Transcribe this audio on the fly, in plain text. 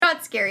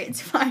scary.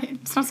 It's fine.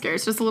 It's not scary.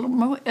 It's just a little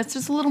moida.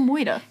 Just a little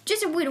moida.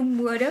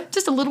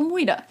 Just a little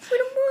moida.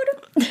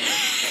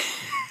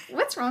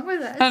 What's wrong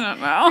with us? I don't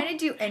know. I didn't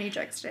do any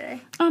drugs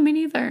today. Oh, me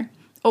neither.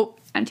 Oh,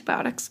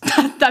 antibiotics.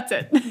 That's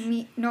it.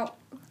 No,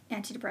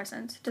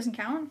 antidepressants. Doesn't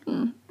count?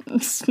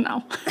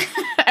 No.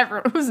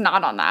 Everyone who's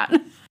not on that.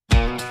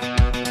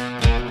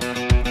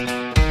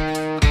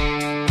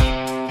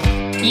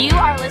 You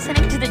are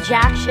listening to The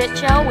Jack Shit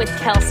Show with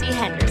Kelsey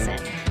Henderson.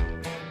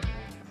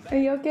 Are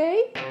you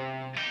okay?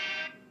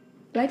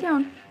 Lie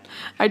down.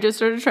 I just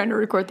started trying to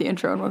record the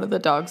intro and one of the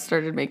dogs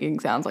started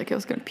making sounds like it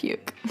was going to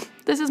puke.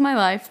 This is my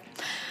life.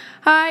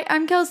 Hi,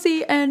 I'm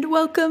Kelsey and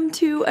welcome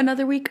to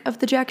another week of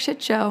The Jack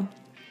Shit Show.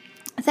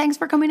 Thanks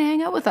for coming to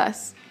hang out with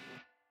us.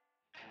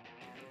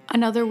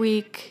 Another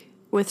week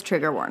with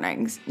trigger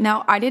warnings.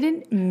 Now, I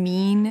didn't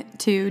mean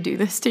to do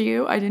this to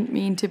you. I didn't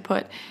mean to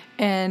put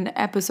an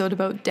episode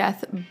about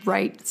death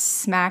right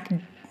smack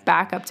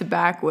back up to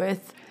back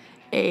with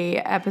a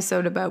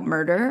episode about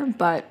murder,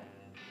 but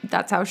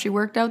that's how she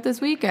worked out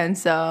this weekend.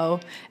 So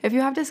if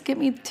you have to skip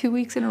me 2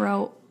 weeks in a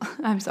row,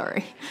 I'm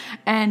sorry.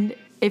 And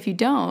if you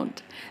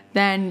don't,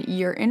 then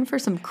you're in for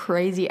some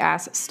crazy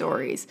ass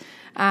stories.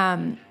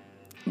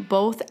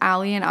 Both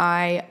Allie and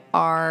I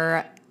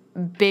are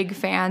big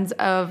fans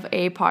of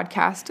a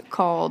podcast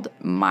called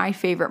My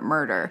Favorite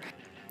Murder,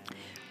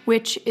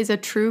 which is a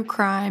true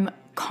crime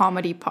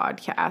comedy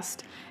podcast.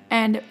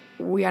 And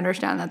we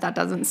understand that that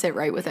doesn't sit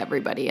right with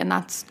everybody, and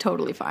that's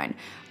totally fine.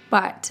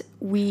 But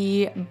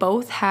we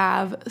both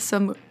have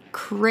some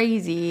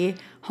crazy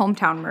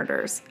hometown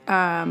murders,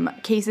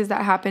 cases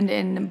that happened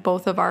in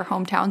both of our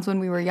hometowns when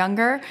we were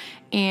younger,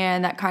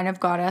 and that kind of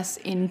got us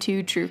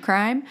into true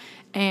crime.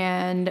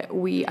 And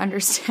we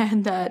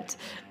understand that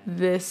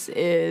this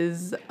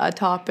is a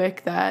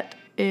topic that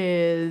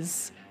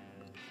is,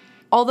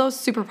 although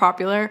super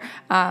popular,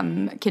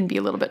 can be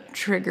a little bit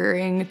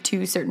triggering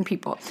to certain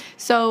people.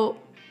 So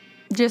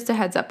just a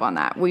heads up on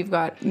that. We've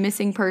got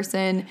missing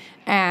person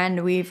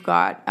and we've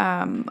got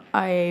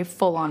a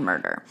full-on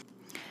murder.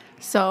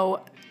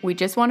 So we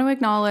just want to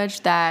acknowledge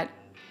that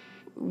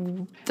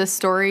the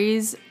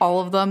stories,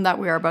 all of them that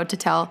we are about to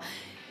tell,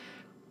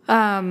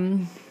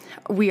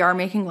 we are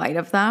making light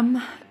of them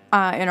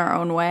in our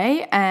own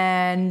way,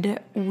 and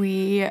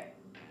we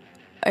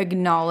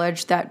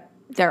acknowledge that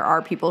there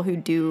are people who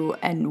do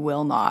and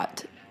will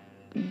not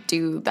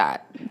do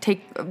that,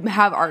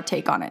 have our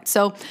take on it.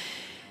 So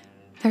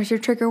there's your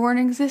trigger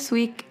warnings this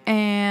week,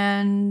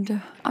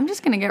 and I'm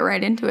just going to get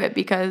right into it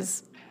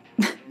because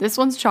this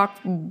one's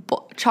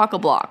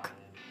chock-a-block.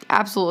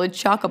 Absolutely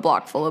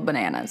chock-a-block full of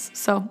bananas.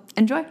 So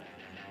enjoy.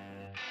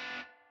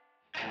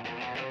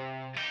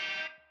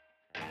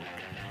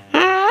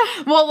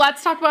 Well,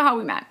 let's talk about how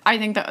we met. I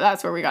think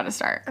that's where we got to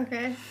start.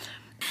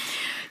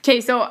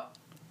 Okay, so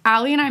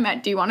Allie and I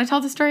met. Do you want to tell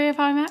the story of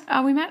how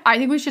we met? I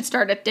think we should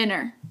start at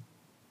dinner.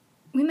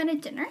 We met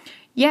at dinner?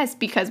 Yes,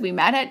 because we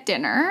met at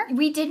dinner.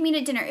 We did meet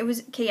at dinner. It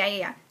was, okay,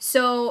 yeah.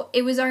 So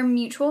it was our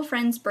mutual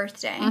friend's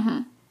birthday.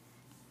 Mm-hmm.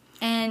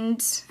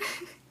 And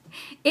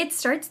it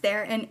starts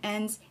there and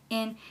ends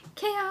in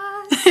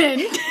chaos.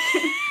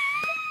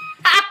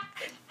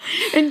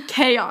 In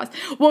chaos.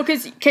 Well,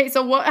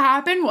 so what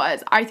happened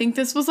was, I think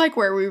this was like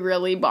where we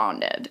really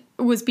bonded.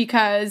 It was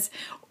because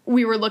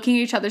we were looking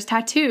at each other's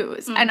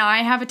tattoos. And I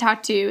have a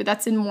tattoo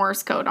that's in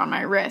Morse code on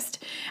my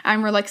wrist.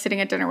 And we're like sitting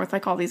at dinner with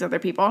like all these other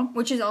people.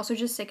 Which is also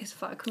just sick as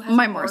fuck. Who has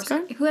my Morse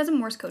code? Who has a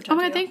Morse code tattoo?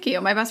 Oh my, thank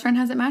you. My best friend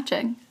has it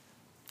matching.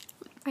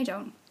 I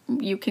don't.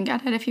 You can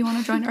get it if you want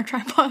to join our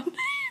tripod.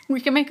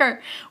 We can make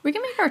our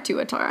two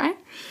a alright?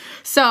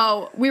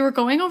 So we were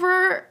going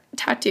over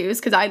tattoos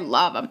because I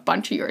love a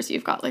bunch of yours.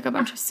 You've got like a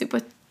bunch of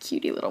super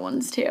cutie little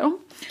ones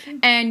too.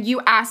 And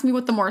you asked me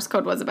what the Morse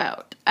code was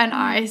about. And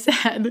I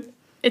said,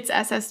 it's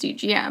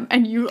SSDGM.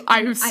 And you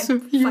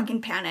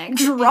fucking panicked.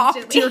 Dropped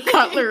instantly. your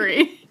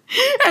cutlery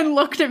and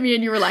looked at me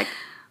and you were like,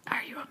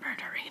 are you a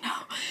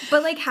murderino?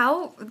 But like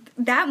how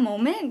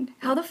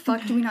the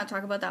fuck do we not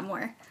talk about that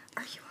more?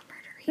 Are you a murderino?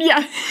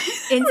 Yeah.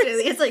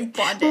 Instantly. It's like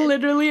bonded.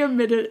 Literally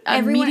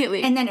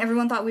immediately. And then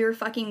everyone thought we were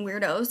fucking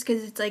weirdos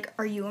because it's like,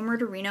 are you a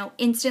murderino?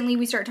 Instantly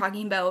we start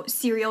talking about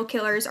serial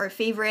killers, our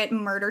favorite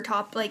murder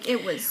top. Like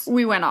it was.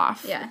 We went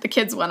off. Yeah. The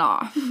kids went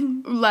off.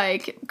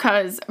 Like,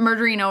 because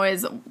murderino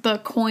is the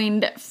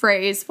coined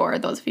phrase for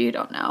those of you who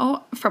don't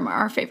know from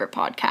our favorite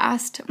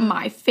podcast,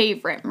 My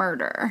Favorite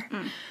Murder.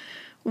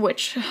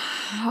 Which,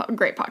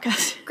 great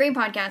podcast. Great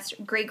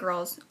podcast. Great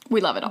girls.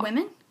 We love it all.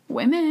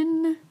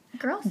 Women.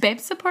 Girls.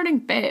 Babes supporting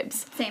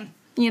babes. Same.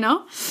 You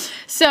know?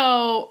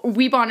 So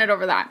we bonded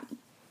over that.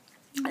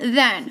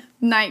 Then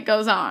night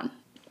goes on.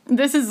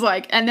 This is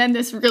like, and then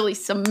this really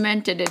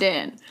cemented it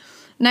in.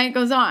 Night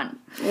goes on.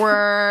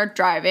 We're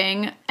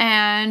driving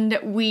and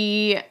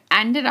we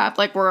ended up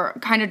like we're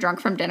kind of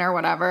drunk from dinner,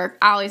 whatever.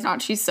 Allie's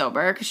not, she's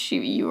sober because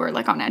you were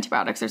like on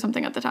antibiotics or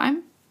something at the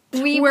time.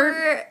 We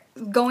were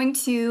going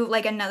to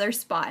like another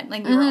spot.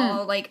 Like we were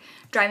all like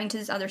driving to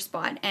this other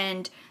spot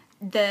and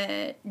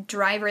the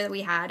driver that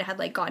we had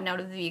like gotten out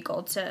of the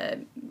vehicle to,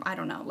 I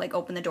don't know, like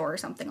open the door or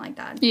something like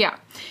that. Yeah.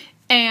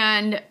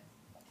 And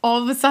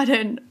all of a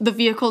sudden the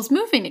vehicle's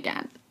moving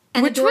again.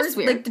 And which the doors, was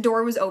weird. like, the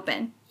door was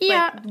open.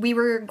 Yeah. Like, we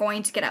were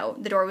going to get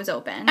out. The door was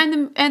open.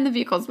 And the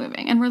vehicle's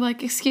moving. And we're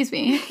like, excuse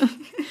me.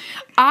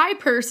 I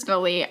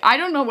personally, I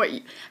don't know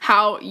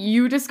how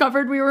you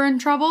discovered we were in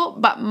trouble,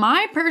 but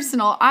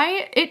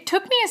it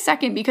took me a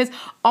second because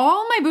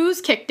all my booze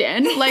kicked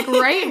in, like,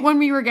 right when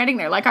we were getting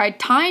there. Like, I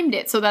timed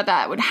it so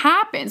that would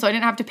happen, so I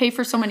didn't have to pay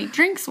for so many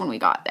drinks when we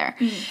got there.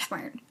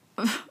 Smart.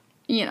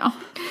 You know,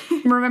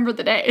 remember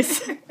the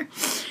days.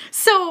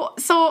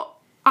 So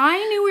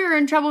I knew we were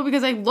in trouble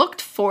because I looked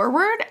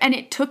forward and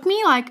it took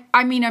me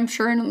I'm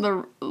sure in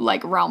the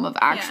like realm of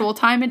actual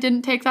time it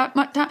didn't take that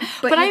much time.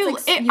 But I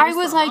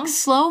was like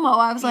slow-mo.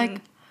 I was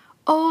like,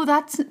 oh,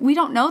 we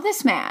don't know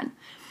this man.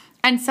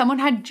 And someone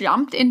had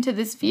jumped into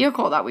this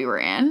vehicle that we were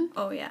in.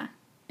 Oh yeah.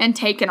 And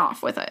taken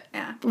off with it.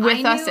 Yeah.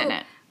 With us in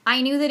it.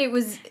 I knew that it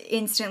was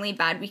instantly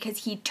bad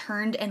because he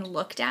turned and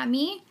looked at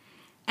me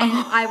and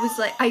I was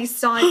like, I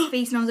saw his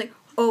face and I was like,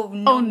 oh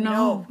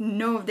no,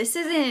 this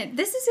isn't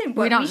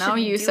what we don't know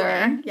you,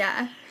 sir.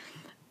 Yeah.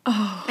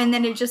 Oh. And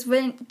then it just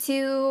went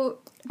to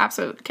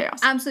absolute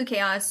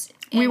chaos.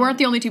 We weren't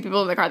the only two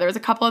people in the car. There was a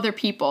couple other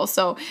people,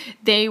 so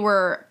they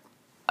were,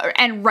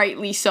 and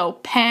rightly so,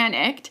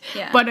 panicked.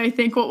 Yeah. But I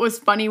think what was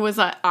funny was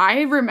that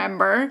I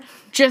remember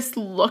just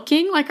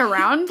looking like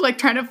around, like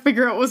trying to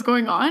figure out what was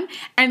going on,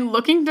 and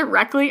looking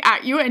directly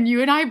at you, and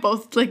you and I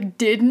both like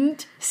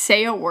didn't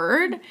say a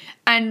word,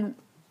 and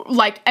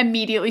like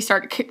immediately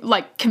started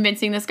like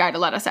convincing this guy to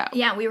let us out.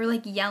 Yeah, we were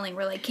like yelling.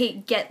 We're like,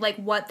 "Kate, get like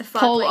what the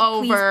fuck? Pull like,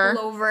 over. Please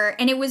pull over."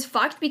 And it was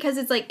fucked because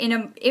it's like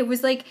it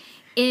was like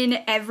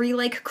in every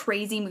like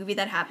crazy movie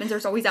that happens,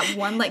 there's always that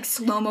one like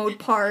slow-mo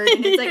part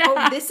and it's like,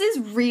 oh, this is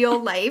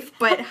real life,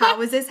 but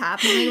how is this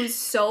happening? Like, it was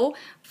so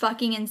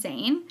fucking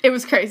insane. It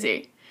was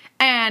crazy.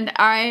 And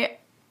I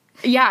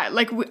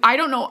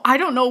don't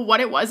know what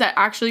it was that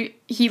actually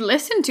he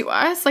listened to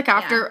us. Like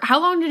after how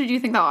long did you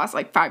think that lasted?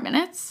 Like 5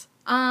 minutes?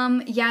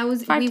 Yeah, it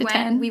was 5 to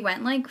 10. We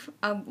went like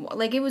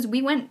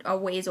we went a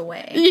ways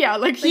away. Yeah,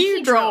 like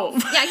he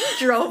drove. Yeah, he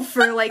drove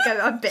for like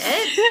a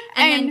bit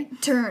and then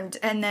turned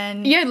and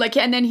then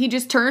and then he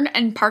just turned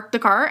and parked the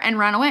car and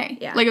ran away.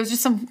 Yeah. Like it was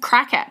just some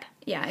crackhead.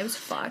 Yeah, it was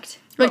fucked.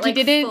 Like he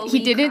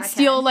didn't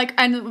steal like,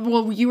 and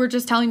well, you were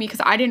just telling me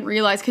because I didn't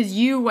realize because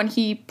when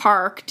he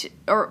parked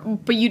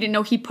but you didn't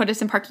know he put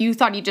us in park. You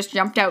thought he just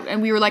jumped out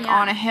and we were like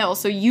on a hill,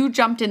 so you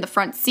jumped in the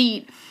front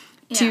seat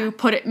to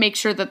make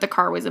sure that the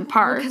car was in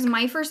park. Because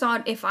my first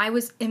thought,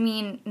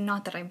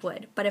 not that I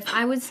would, but if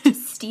I was to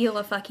steal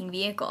a fucking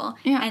vehicle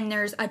and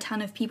there's a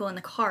ton of people in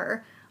the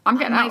car, I'm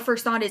getting out. My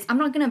first thought is I'm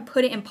not going to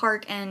put it in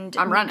park and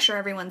make sure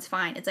everyone's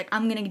fine. It's like,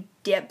 I'm going to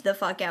dip the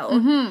fuck out.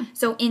 Mm-hmm.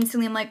 So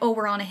instantly I'm like, oh,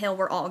 we're on a hill.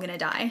 We're all going to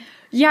die.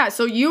 Yeah,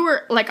 so you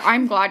were, like,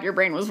 I'm glad your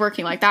brain was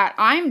working like that.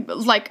 I'm,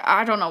 like,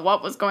 I don't know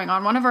what was going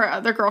on. One of our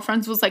other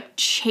girlfriends was, like,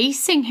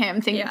 chasing him,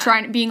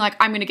 being like,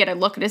 I'm going to get a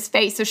look at his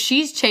face. So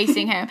she's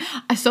chasing him.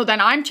 So then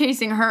I'm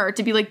chasing her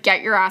to be like,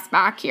 get your ass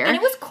back here. And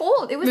it was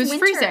cold. It was winter.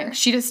 Freezing.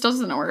 She still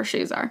doesn't know where her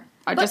shoes are.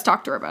 I just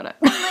talked to her about it.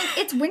 Like,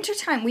 it's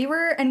wintertime. We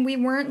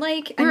weren't,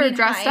 like, we were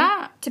dressed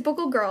up.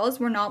 Typical girls.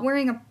 We're not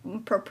wearing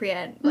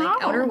appropriate, like,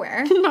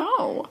 outerwear.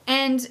 No.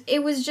 And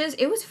it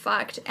was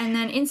fucked. And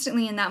then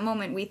instantly in that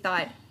moment we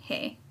thought,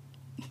 hey,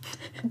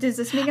 does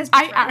this make us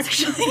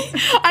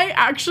I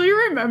actually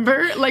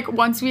remember, like,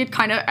 once we had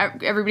kind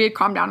of, everybody had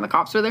calmed down and the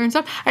cops were there and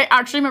stuff, I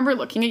actually remember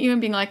looking at you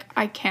and being like,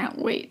 I can't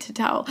wait to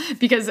tell,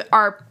 because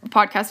our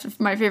podcast,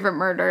 My Favorite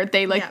Murder,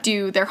 they,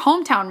 do their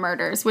hometown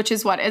murders, which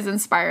is what has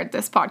inspired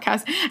this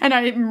podcast, and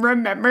I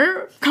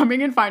remember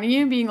coming and finding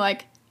you and being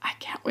like, I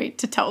can't wait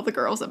to tell the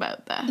girls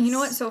about this. You know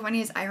what's so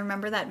funny is I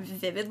remember that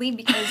vividly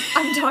because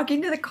I'm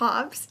talking to the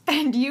cops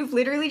and you've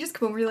literally just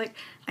come over, you're like,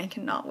 I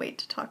cannot wait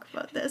to talk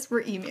about this.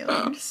 We're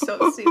emailing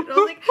so soon. I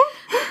was like,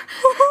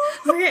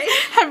 okay.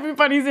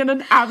 Everybody's in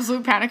an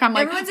absolute panic. I'm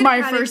like,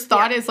 my first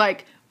thought is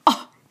like,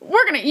 oh,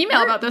 we're going to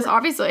email about this,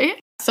 obviously.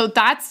 So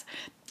that's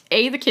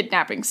the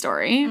kidnapping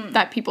story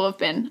that people have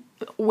been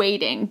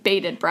waiting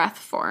bated breath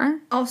for.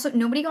 Also,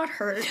 nobody got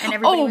hurt and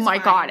everybody was fine. Oh my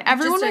god,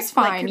 everyone was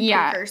fine.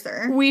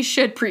 Precursor. We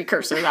should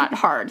precursor that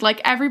hard.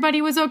 Like,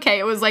 everybody was okay.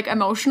 It was, like,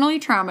 emotionally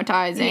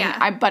traumatizing.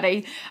 Yeah. But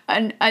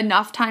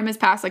enough time has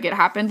passed. Like, it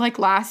happened, like,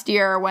 last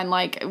year when,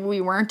 like,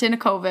 we weren't in a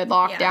COVID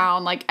lockdown. Yeah.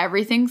 Like,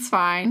 everything's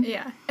fine.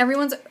 Yeah.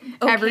 Everyone's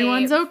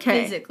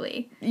okay.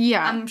 Physically.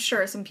 Yeah. I'm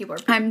sure some people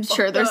are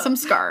sure there's some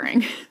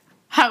scarring.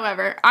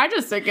 However, I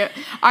just think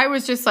I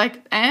was just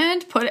like,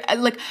 and put it,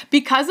 like,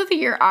 because of the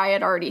year I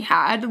had already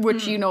had,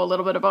 which you know a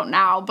little bit about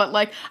now, but,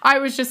 like, I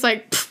was just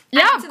like,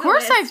 yeah, of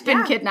course I've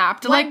been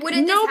kidnapped. Why like,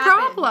 no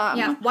problem.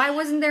 Yeah. Why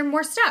wasn't there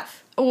more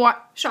stuff?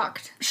 What?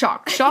 Shocked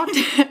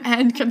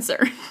and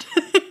concerned.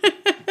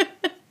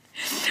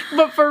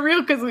 But for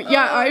real, because,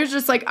 I was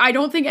just like, I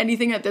don't think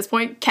anything at this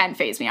point can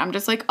faze me. I'm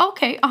just like,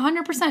 okay,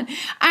 100%. And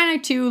I,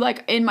 too,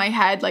 like, in my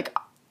head, like,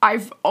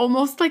 I've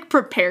almost, like,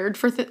 prepared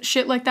for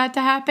shit like that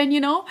to happen,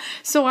 you know?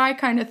 So I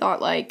kind of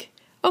thought, like,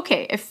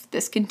 okay, if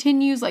this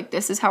continues, like,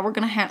 this is how we're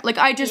gonna handle. Like,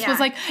 I just was,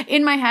 like,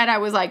 in my head, I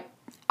was, like,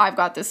 I've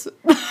got this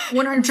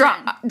 100%.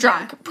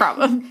 drunk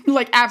problem.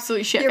 Like,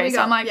 absolutely shit Here we face.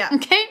 go. I'm like, Yeah.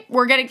 okay,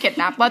 we're getting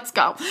kidnapped. Let's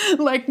go.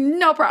 Like,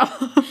 no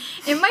problem.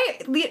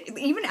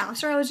 Even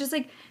after, I was just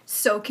like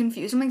so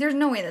confused. I'm like, there's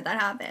no way that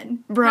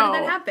happened. Bro. How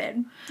did that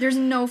happen? There's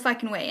no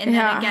fucking way. And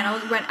Yeah. then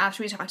again, when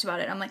after we talked about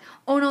it, I'm like,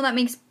 oh no, that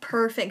makes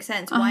perfect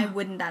sense. Why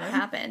wouldn't that have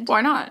happened?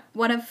 Why not?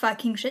 What a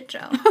fucking shit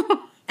show.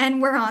 And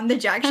we're on the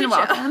Jack Shit And Show.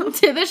 welcome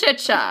to the shit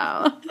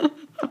show.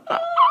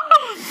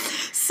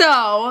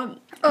 So,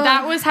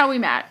 that was how we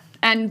met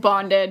and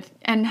bonded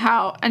and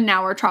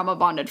now we're trauma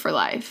bonded for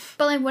life.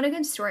 But like, what a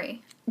good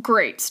story.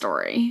 Great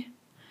story.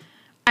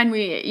 And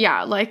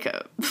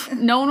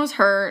no one was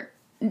hurt.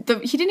 He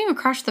didn't even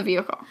crash the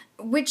vehicle.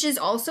 Which is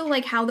also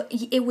like how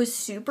it was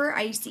super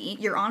icy.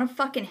 You're on a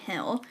fucking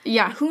hill.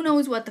 Yeah. Who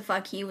knows what the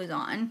fuck he was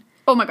on?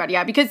 Oh my god,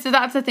 yeah, because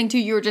that's the thing too.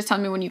 You were just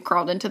telling me when you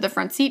crawled into the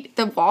front seat,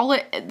 the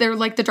wallet,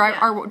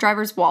 our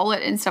driver's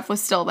wallet and stuff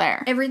was still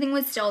there. Everything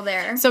was still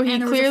there. So he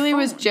and there clearly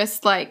was phone.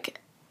 just like,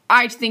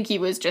 I think he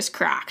was just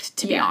cracked,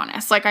 to be Yeah.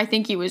 honest. Like, I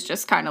think he was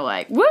just kind of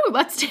like, woo,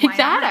 let's take Why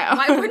that not? out.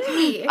 Why wouldn't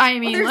he? I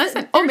mean, Well,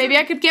 listen. Maybe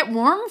I could get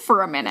warm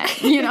for a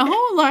minute, you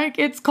know? Like,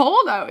 it's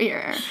cold out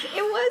here.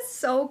 It was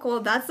so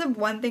cold. That's the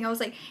one thing I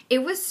was like, it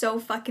was so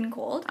fucking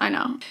cold. I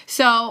know.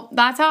 So,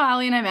 that's how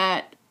Allie and I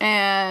met.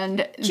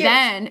 And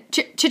then,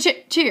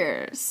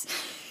 cheers.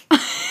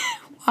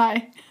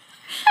 Why?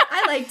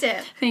 I liked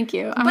it. Thank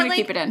you. I'm But, going to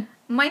keep it in.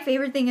 My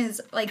favorite thing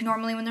is, like,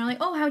 normally when they're like,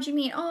 oh, how'd you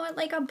meet? Oh, at,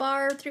 like, a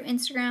bar through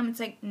Instagram. It's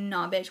like,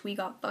 nah, bitch, we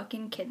got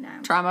fucking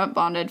kidnapped. Trauma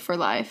bonded for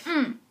life.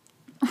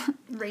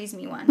 Raise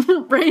me one.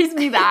 Raise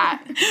me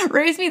that.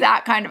 Raise me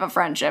that kind of a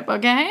friendship,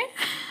 okay?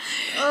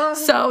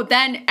 So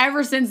then,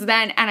 ever since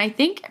then, and I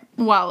think,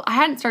 well, I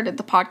hadn't started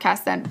the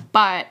podcast then,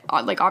 but,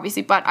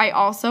 obviously, but I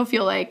also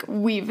feel like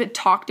we've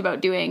talked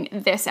about doing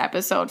this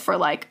episode for,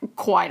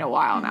 quite a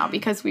while now,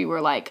 because we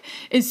were,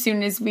 as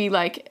soon as we,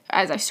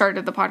 as I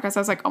started the podcast, I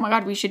was like, oh my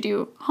god, we should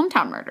do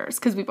hometown murders,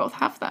 because we both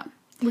have them.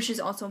 Which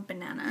is also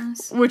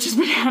bananas. Which is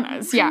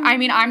bananas. Yeah. I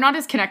mean, I'm not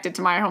as connected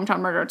to my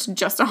hometown murder. It's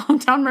just a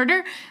hometown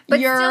murder.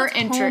 But You're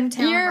still, it's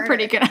hometown You're murder.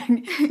 pretty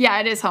good. Yeah,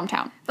 it is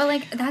hometown.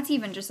 But, that's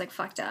even just,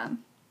 fucked up.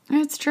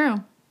 It's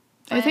true.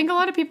 I think a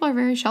lot of people are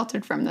very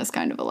sheltered from this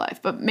kind of a life.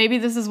 But maybe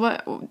this is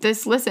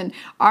listen,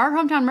 our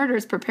hometown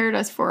murders prepared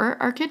us for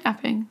our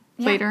kidnapping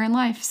later in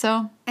life.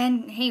 So.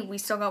 And, hey, we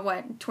still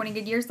got, 20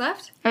 good years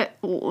left? At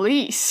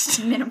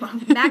least.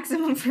 Minimum.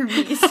 Maximum for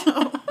me,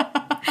 so.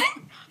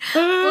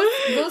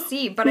 We'll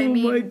see, but I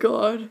mean. Oh my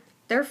god.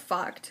 They're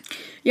fucked.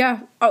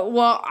 Yeah. Oh,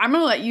 well, I'm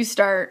going to let you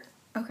start.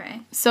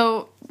 Okay.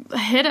 So,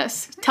 hit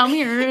us. Tell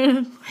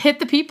me hit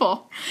the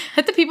people.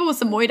 Hit the people with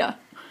some moida.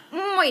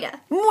 Moida.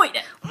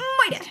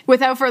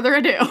 Without further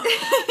ado.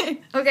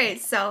 Okay,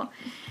 so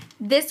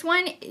this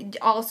one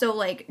also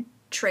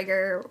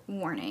trigger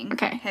warning.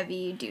 Okay.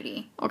 Heavy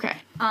duty. Okay.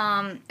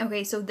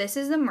 Okay, so this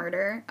is the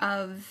murder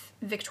of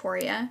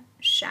Victoria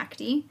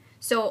Shakti.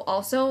 So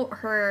also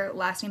her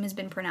last name has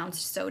been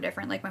pronounced so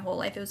different. My whole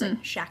life it was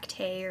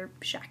Shakte or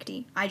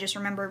Shakti. I just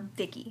remember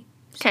Vicky.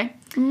 Okay.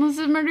 This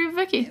is Murder of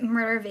Vicky.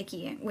 Murder of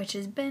Vicky, which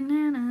is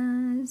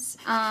bananas.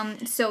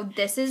 So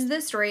this is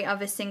the story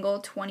of a single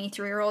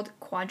 23-year-old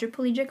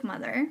quadriplegic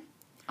mother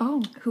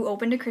Oh. who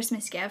opened a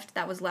Christmas gift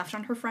that was left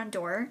on her front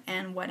door,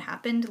 and what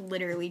happened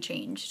literally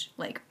changed,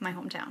 my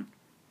hometown.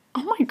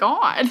 Oh my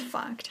god.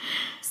 Fucked.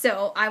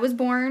 So, I was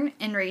born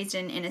and raised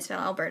in Innisfail,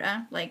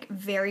 Alberta.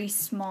 Very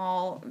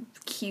small,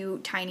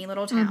 cute, tiny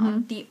little town.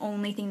 Mm-hmm. The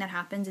only thing that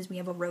happens is we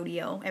have a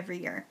rodeo every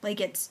year.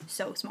 It's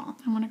so small.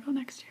 I want to go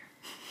next year.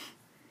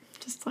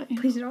 Just let you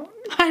know. Please don't.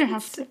 I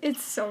have to.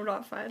 It's so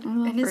not fun.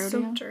 love And it's so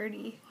rodeo.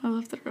 dirty. I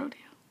love the rodeo.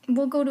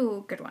 We'll go to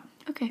a good one.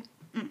 Okay.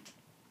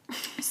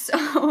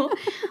 So,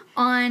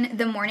 on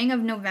the morning of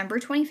November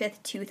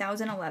 25th,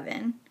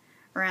 2011,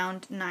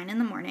 around 9 in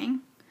the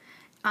morning,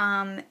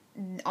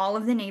 all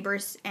of the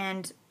neighbors,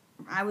 and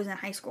I was in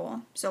high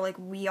school, so,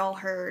 we all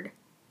heard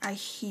a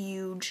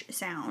huge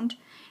sound.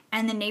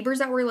 And the neighbors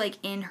that were,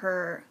 in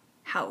her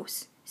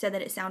house said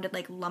that it sounded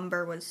like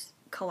lumber was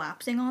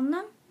collapsing on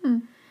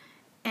them.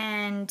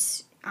 And,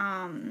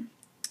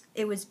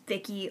 it was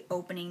Vicky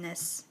opening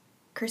this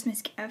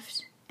Christmas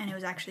gift, and it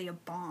was actually a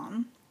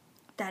bomb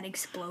that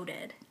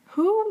exploded.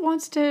 Who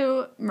wants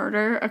to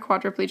murder a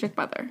quadriplegic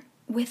mother?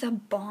 With a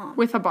bomb.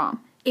 With a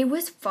bomb. It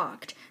was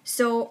fucked.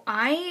 So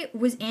I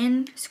was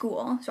in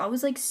school, so I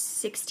was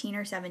 16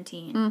 or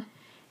 17.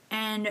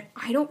 And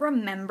I don't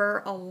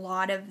remember a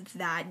lot of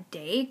that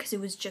day because it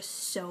was just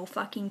so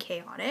fucking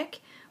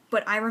chaotic.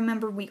 But I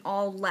remember we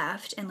all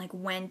left and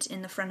went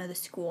in the front of the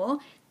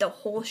school. The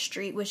whole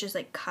street was just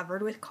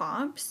covered with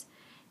cops.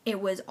 It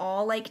was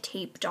all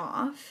taped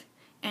off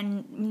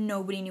and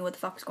nobody knew what the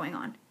fuck was going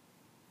on.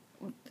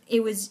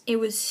 It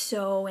was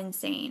so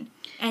insane.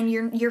 And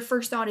your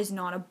first thought is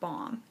not a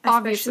bomb.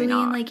 Obviously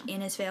especially not.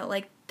 in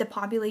Innisfail. The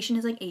population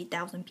is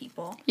 8,000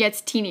 people. Yeah,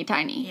 it's teeny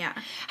tiny. Yeah.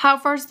 How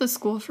far is the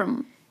school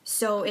from?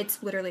 So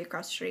it's literally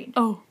across the street.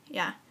 Oh.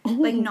 Yeah.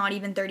 Not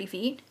even 30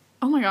 feet.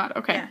 Oh my god.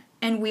 Okay. Yeah.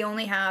 And we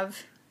only have,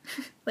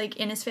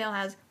 Innisfail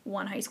has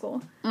one high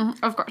school.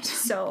 Of course.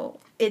 So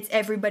it's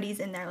everybody's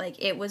in there.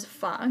 Like, it was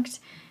fucked.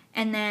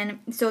 And then,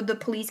 so the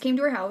police came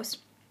to her house,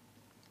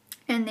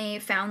 and they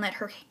found that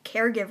her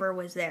caregiver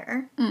was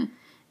there.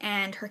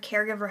 And her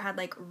caregiver had,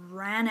 like,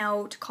 ran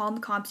out, called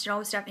the cops, did all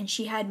this stuff, and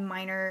she had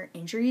minor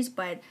injuries,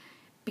 but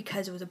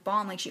because it was a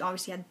bomb, like, she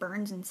obviously had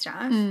burns and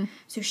stuff.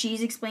 So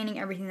she's explaining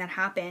everything that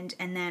happened,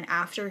 and then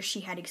after she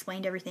had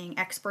explained everything,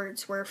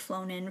 experts were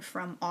flown in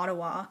from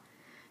Ottawa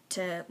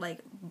to,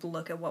 like,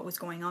 look at what was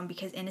going on,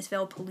 because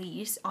Innisfail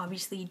police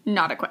obviously...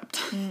 Not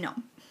equipped. No.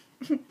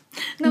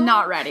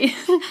 Not ready.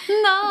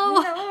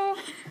 No.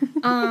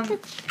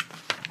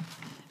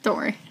 Don't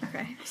worry.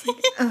 Okay.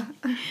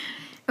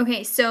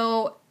 Okay,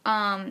 so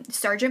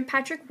Sergeant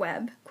Patrick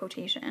Webb,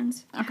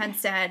 quotations, had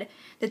said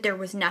that there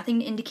was nothing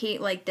to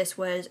indicate, like, this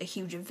was a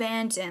huge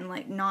event and,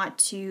 like, not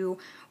to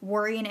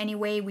worry in any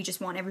way. We just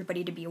want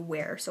everybody to be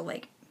aware. So,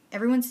 like,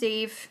 everyone's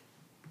safe.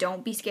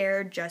 Don't be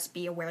scared. Just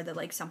be aware that,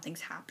 like,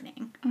 something's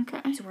happening.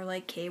 Okay. So we're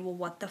like, okay, well,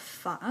 what the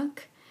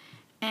fuck?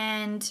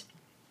 And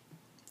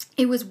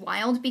it was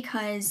wild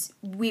because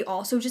we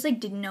also just, like,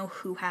 didn't know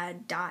who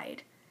had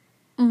died.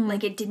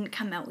 Like, it didn't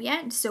come out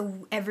yet,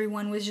 so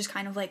everyone was just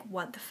kind of like,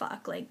 what the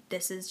fuck? Like,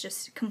 this is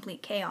just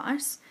complete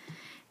chaos.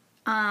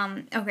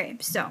 Okay,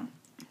 so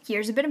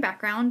here's a bit of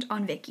background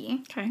on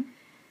Vicky. Okay.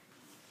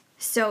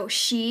 So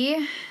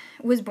she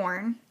was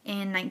born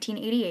in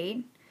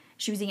 1988.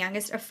 She was the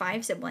youngest of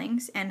 5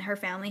 siblings, and her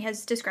family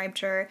has described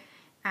her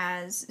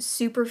as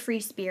super free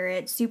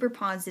spirit, super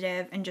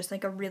positive, and just,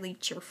 like, a really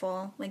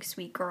cheerful, like,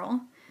 sweet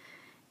girl.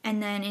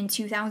 And then in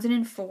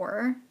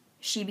 2004...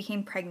 she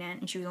became pregnant,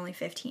 and she was only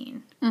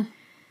 15.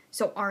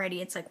 So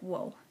already it's like,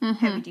 whoa,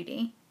 heavy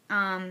duty.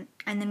 And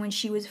then when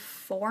she was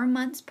 4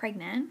 months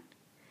pregnant,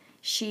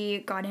 she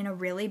got in a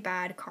really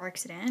bad car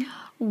accident.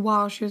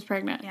 While she was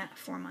pregnant. Yeah,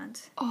 4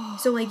 months. Oh.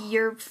 So, like,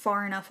 you're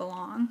far enough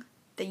along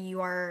that you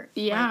are,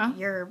 like,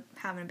 you're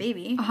having a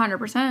baby.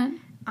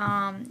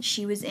 100%.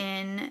 She was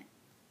in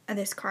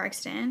this car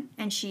accident,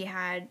 and she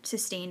had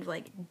sustained,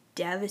 like,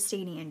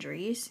 devastating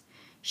injuries.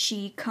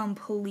 She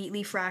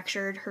completely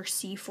fractured her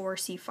C4,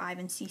 C5,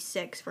 and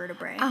C6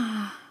 vertebrae.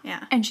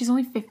 Yeah. And she's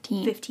only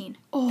 15. 15.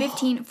 Oh.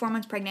 15, 4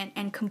 months pregnant,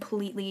 and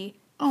completely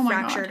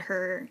fractured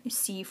her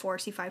C4,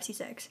 C5,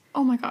 C6.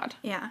 Oh my god.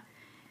 Yeah.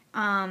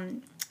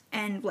 And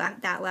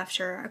that left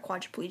her a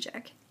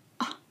quadriplegic.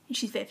 And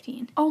she's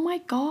 15. Oh my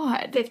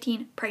god.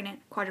 15, pregnant,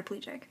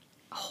 quadriplegic.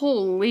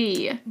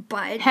 Holy.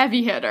 But...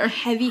 heavy hitter.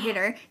 Heavy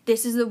hitter.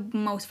 This is the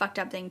most fucked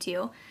up thing,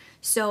 too.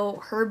 So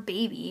her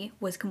baby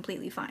was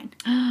completely fine.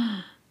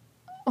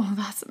 Oh,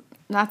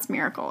 that's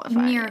miracle.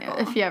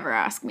 If you ever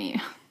ask me.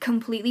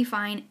 Completely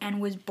fine, and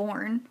was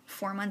born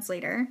 4 months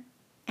later,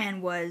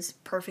 and was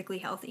perfectly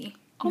healthy.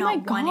 Oh my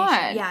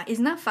god! Issue. Yeah,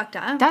 isn't that fucked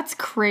up? That's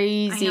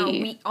crazy. I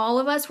know. All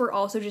of us were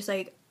also just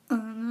like,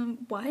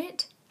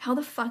 what? How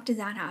the fuck does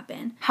that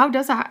happen? How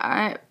does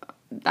that?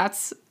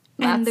 That's.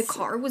 And the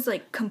car was,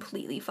 like,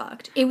 completely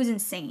fucked. It was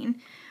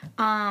insane.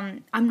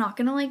 I'm not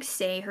gonna, like,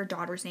 say her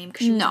daughter's name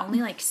because she was only,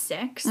 like,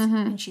 6,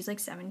 and she's, like,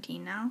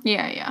 17 now.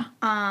 Yeah.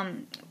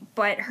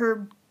 But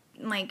her,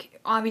 like,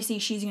 obviously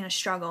she's gonna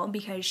struggle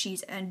because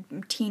she's a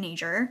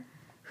teenager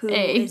who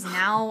is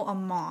now a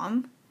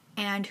mom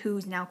and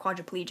who's now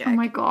quadriplegic. Oh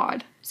my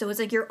god. So it's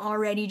like you're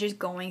already just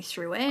going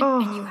through it,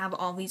 and you have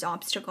all these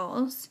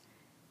obstacles.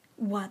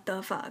 What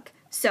the fuck?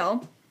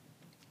 So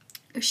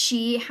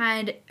she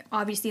had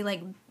obviously,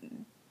 like,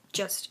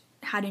 just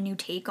had a new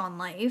take on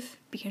life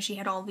because she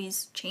had all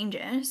these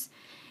changes,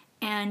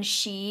 and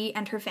she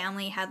and her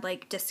family had,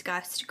 like,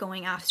 discussed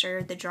going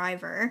after the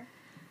driver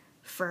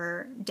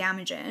for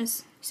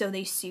damages. So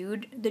they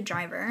sued the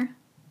driver,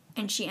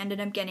 and she ended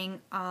up getting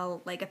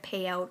like a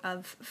payout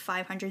of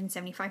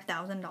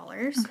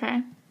 $575,000.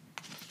 Okay.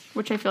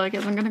 Which I feel like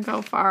isn't gonna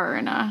go far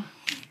in a...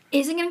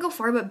 Isn't gonna go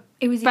far, but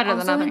it was better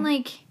also than nothing. in,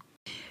 like...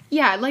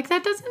 Yeah, like,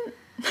 that doesn't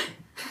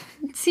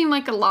seem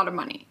like a lot of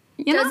money.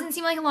 It doesn't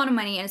seem like a lot of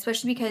money, and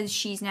especially because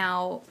she's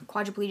now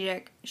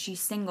quadriplegic, she's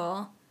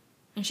single,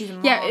 and she's a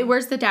mom. Yeah,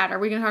 where's the dad? Are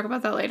we going to talk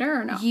about that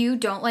later or no? You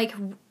don't, like,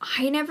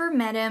 I never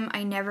met him.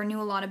 I never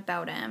knew a lot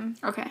about him.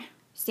 Okay.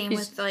 Same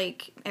with,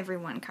 like,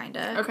 everyone, kind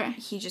of. Okay.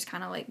 He just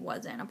kind of, like,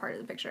 wasn't a part of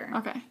the picture.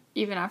 Okay.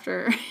 Even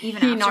after he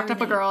after knocked up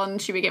a girl and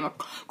she became a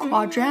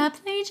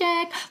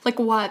quadriplegic. Like,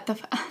 what the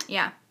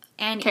Yeah.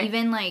 And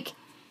even, like,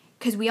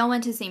 because we all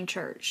went to the same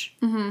church,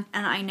 and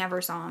I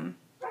never saw him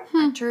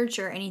at church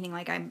or anything.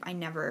 Like, I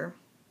never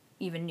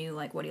even knew,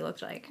 like, what he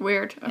looked like.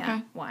 Weird. Okay.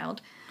 Yeah,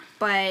 wild.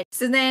 But,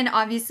 so then,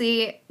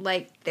 obviously,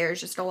 like, there's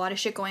just a lot of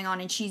shit going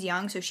on, and she's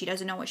young, so she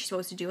doesn't know what she's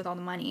supposed to do with all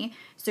the money.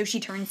 So she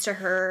turns to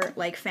her,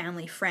 like,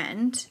 family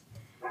friend,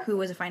 who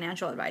was a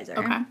financial advisor.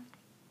 Okay.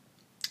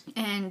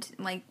 And,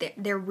 like,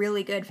 they're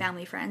really good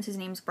family friends. His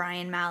name's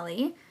Brian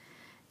Malley.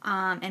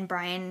 And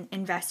Brian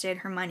invested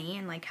her money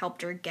and, like,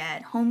 helped her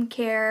get home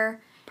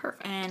care.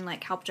 Perfect. And,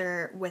 like, helped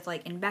her with,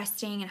 like,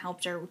 investing and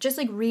helped her just,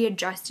 like,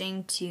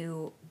 readjusting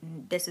to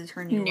this is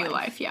her new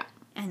life. Yeah.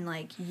 And,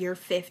 like, you're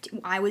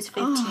 15. I was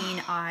 15.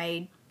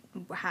 I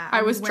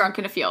I was drunk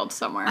in a field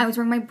somewhere. I was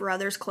wearing my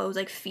brother's clothes,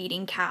 like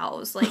feeding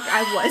cows. Like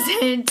I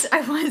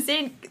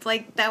wasn't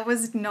like that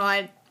was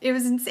not. It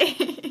was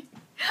insane.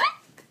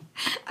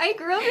 I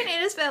grew up in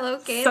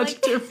Innisfil, okay? Such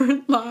like,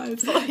 different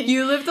lives.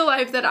 You live the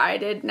life that I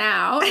did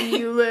now, and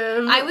you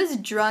live... I was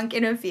drunk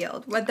in a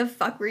field. What the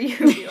fuck were you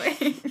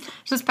doing?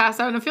 Just passed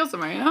out in a field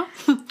somewhere, you know?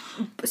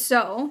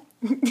 So,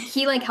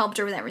 he, like, helped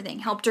her with everything.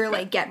 Helped her,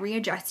 like, get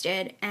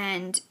readjusted,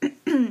 and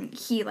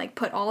he, like,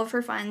 put all of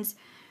her funds,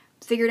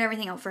 figured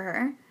everything out for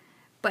her,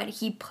 but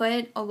he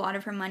put a lot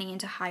of her money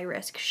into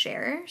high-risk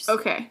shares.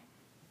 Okay.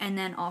 And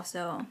then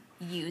also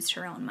used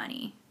her own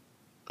money.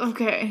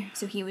 Okay.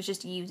 So he was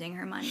just using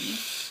her money.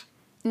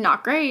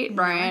 Not great,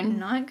 Brian.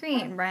 Not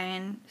great,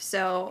 Brian.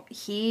 So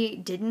he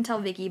didn't tell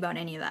Vicky about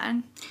any of that.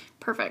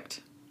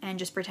 Perfect. And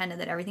just pretended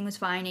that everything was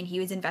fine and he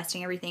was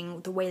investing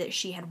everything the way that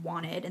she had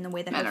wanted and the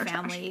way that Men her are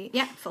family...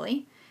 Yeah,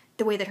 fully.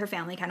 The way that her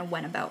family kind of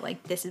went about,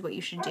 like, this is what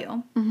you should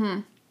do. Mm-hmm.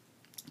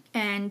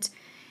 And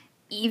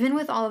even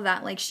with all of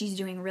that, like, she's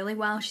doing really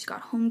well. She's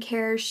got home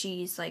care.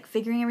 She's, like,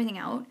 figuring everything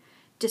out.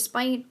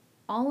 Despite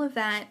all of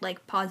that,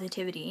 like,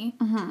 positivity...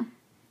 Mm-hmm.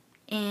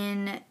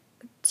 In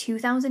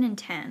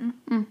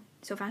 2010,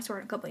 so fast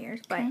forward a couple of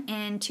years, but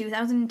in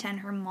 2010,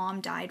 her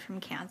mom died from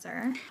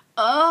cancer.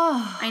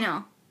 Oh. I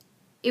know.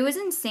 It was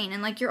insane,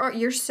 and, like,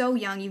 you're so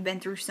young, you've been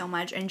through so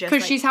much, and just,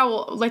 Because like, she's how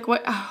old? Like,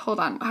 what?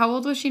 Hold on. How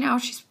old was she now?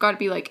 She's got to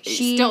be, like,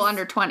 still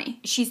under 20.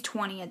 She's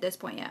 20 at this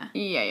point, yeah.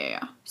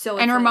 Yeah. So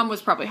and her like, mom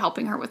was probably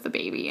helping her with the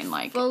baby, and,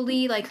 like...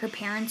 fully, like, her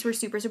parents were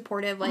super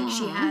supportive. Like,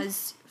 she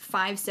has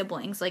 5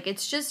 siblings. Like,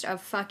 it's just a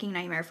fucking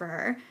nightmare for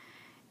her.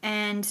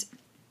 And...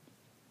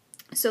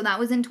 So that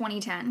was in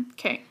 2010.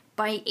 Okay.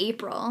 By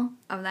April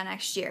of that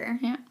next year,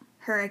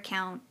 her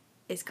account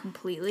is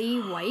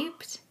completely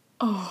wiped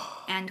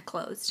and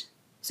closed.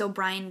 So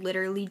Brian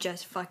literally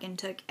just fucking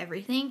took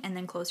everything and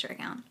then closed her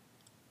account.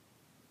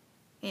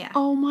 Yeah.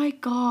 Oh my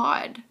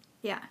god.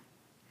 Yeah.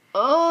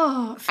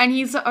 Oh. And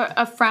he's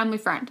a family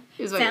friend.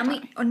 Is what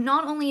Family.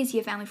 Not only is he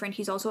a family friend,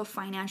 he's also a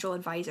financial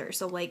advisor.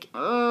 So, like,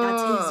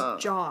 that's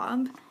his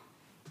job.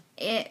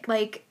 It,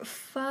 like,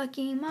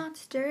 fucking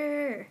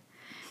monster.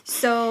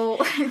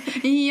 So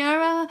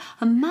you're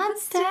a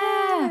monster.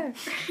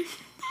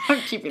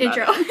 I'm keeping that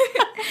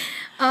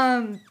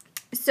intro.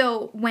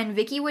 So when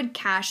Vicky would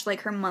cash,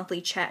 like, her monthly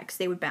checks,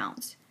 they would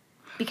bounce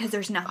because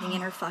there's nothing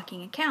in her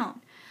fucking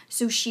account.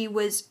 So she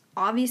was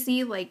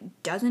obviously, like,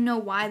 doesn't know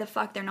why the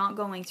fuck they're not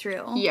going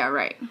through. Yeah,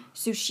 right.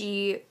 So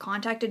she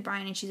contacted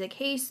Brian and she's like,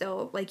 hey,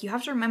 so, like, you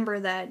have to remember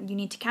that you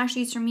need to cash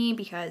these for me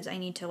because I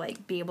need to,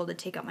 like, be able to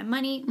take out my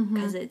money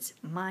because it's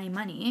my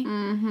money.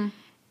 Mm-hmm.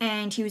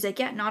 And he was like,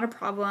 yeah, not a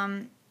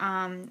problem.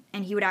 And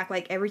he would act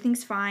like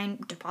everything's fine,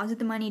 deposit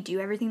the money, do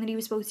everything that he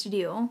was supposed to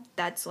do.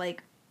 That's,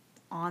 like,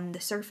 on the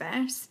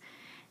surface.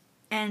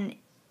 And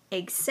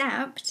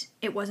except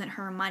it wasn't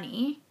her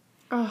money.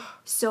 Ugh.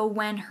 So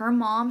when her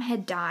mom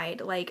had died,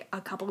 like, a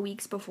couple of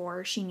weeks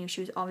before, she knew she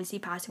was obviously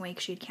passing away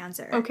because she had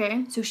cancer.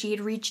 Okay. So she had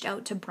reached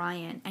out to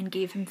Brian and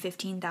gave him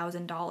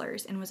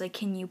 $15,000 and was like,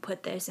 can you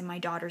put this in my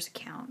daughter's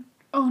account?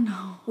 Oh,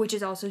 no. Which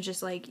is also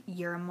just, like,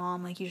 you're a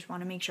mom. Like, you just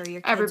want to make sure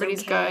your kid's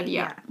everybody's okay. good,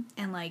 yeah.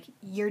 And, like,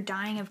 you're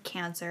dying of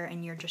cancer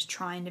and you're just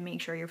trying to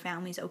make sure your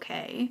family's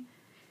okay.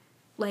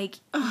 Like,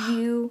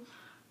 you...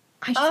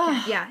 I just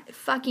can't... Yeah,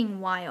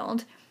 fucking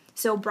wild.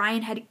 So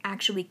Brian had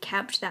actually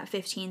kept that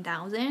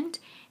 $15,000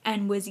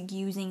 and was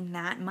using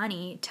that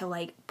money to,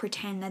 like,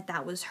 pretend that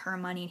that was her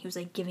money. And he was,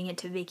 like, giving it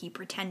to Vicky,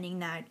 pretending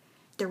that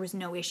there was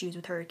no issues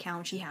with her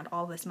account. She had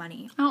all this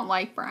money. I don't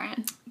like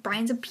Brian.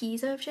 Brian's a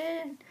piece of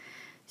shit.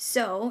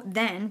 So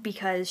then,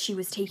 because she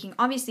was taking,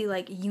 obviously,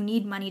 like, you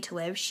need money to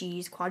live.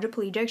 She's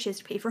quadriplegic. She has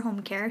to pay for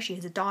home care. She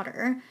has a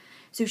daughter.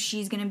 So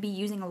she's going to be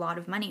using a lot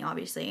of money,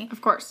 obviously. Of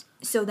course.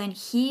 So then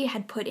he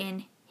had put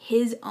in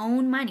his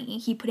own money.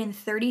 He put in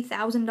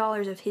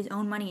 $30,000 of his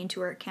own money into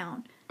her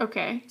account.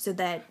 Okay. So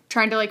that...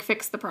 Trying to, like,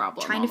 fix the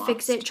problem. Trying to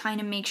fix it. Trying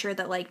to make sure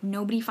that, like,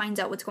 nobody finds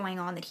out what's going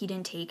on. That he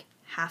didn't take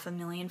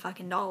 $500,000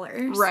 fucking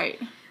dollars. Right.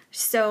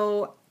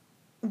 So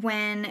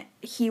when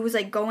he was,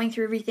 like, going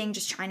through everything,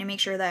 just trying to make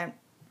sure that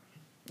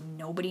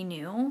nobody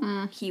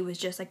knew. He was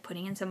just, like,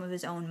 putting in some of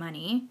his own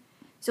money.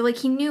 So, like,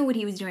 he knew what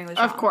he was doing was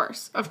wrong. Of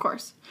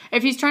course.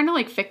 If he's trying to,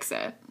 like, fix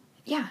it.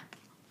 Yeah.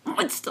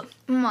 It's still...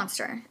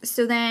 Monster.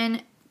 So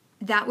then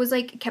that was,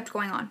 like, kept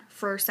going on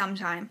for some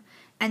time.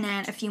 And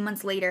then a few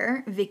months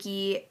later,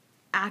 Vicky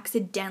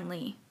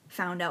accidentally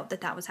found out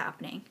that that was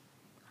happening.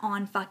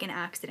 On fucking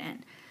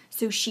accident.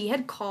 So she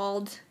had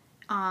called...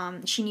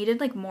 she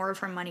needed, like, more of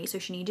her money. So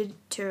she needed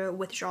to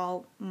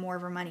withdraw more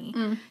of her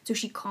money. So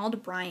she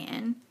called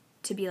Brian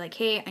to be like,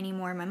 hey, I need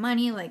more of my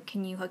money. Like,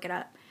 can you hook it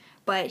up?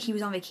 But he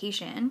was on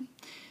vacation.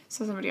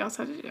 So somebody else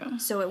had to do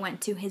it. So it went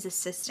to his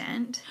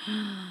assistant.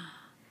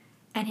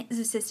 And his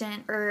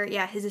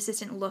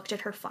assistant looked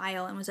at her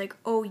file and was like,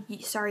 oh,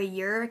 sorry,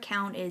 your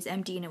account is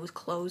empty and it was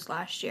closed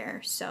last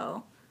year.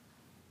 So,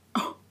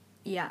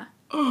 yeah.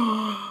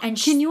 And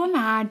Can you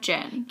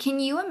imagine?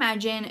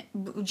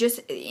 Just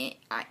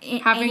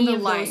having any the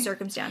of life. those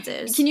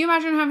circumstances? Can you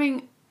imagine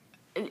having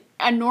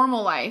a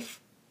normal life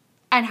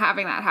and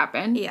having that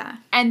happen. Yeah.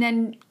 And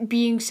then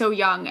being so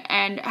young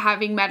and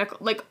having medical,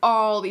 like,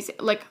 all these,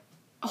 like,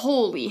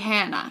 holy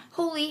Hannah.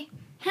 Holy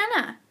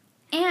Hannah.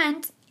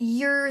 And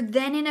you're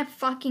then in a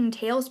fucking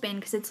tailspin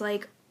because it's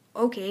like,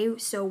 okay,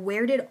 so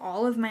where did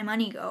all of my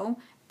money go?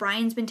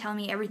 Brian's been telling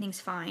me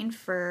everything's fine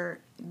for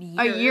years.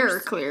 A year,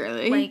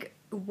 clearly. Like,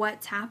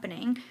 what's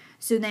happening?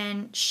 So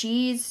then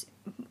she's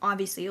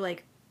obviously,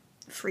 like,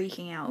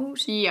 freaking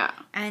out. Yeah.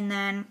 And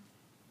then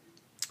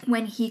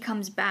when he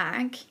comes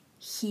back,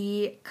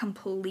 he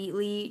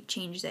completely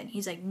changes it.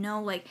 He's like,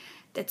 no, like,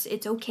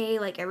 it's okay,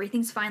 like,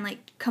 everything's fine,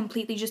 like,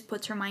 completely just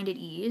puts her mind at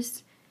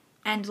ease.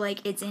 And,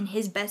 like, it's in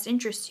his best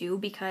interest, too,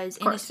 because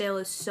Innisfail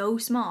is so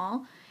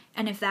small,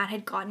 and if that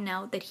had gotten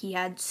out that he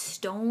had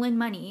stolen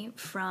money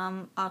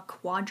from a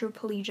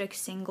quadriplegic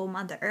single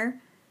mother...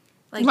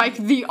 Like,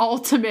 the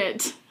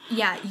ultimate...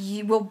 Yeah,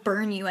 you will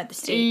burn you at the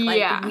stake. Like,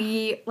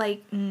 yeah.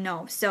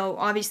 No. So,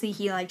 obviously,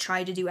 he, like,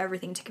 tried to do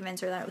everything to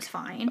convince her that it was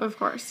fine. Of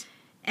course.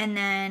 And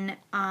then,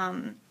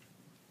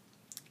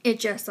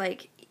 it just,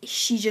 like,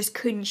 she just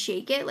couldn't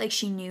shake it. Like,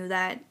 she knew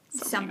that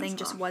something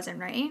just wasn't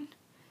right.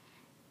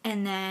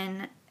 And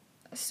then,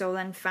 so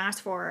then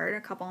fast forward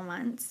a couple of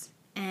months,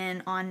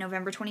 and on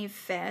November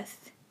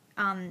 25th,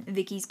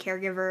 Vicky's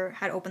caregiver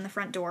had opened the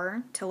front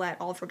door to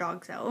let all of her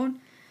dogs out.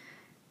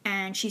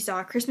 And she saw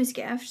a Christmas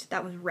gift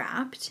that was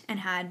wrapped and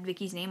had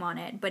Vicky's name on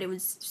it, but it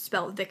was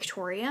spelled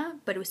Victoria,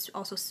 but it was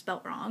also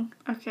spelled wrong.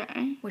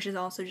 Okay. Which is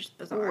also just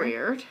bizarre.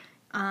 Weird.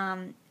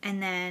 And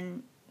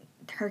then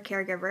her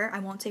caregiver, I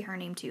won't say her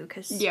name too,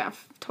 because... Yeah,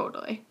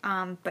 totally.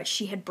 But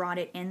she had brought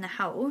it in the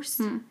house,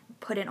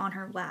 put it on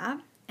her lap,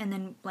 and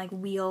then, like,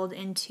 wheeled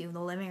into the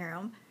living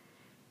room.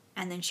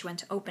 And then she went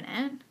to open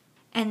it.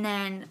 And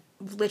then,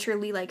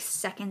 literally, like,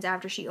 seconds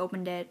after she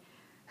opened it,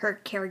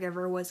 her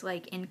caregiver was,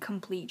 like, in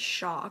complete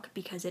shock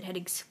because it had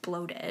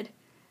exploded.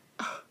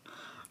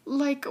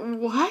 Like,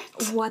 what?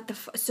 What the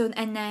So,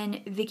 and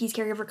then Vicky's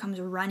caregiver comes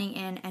running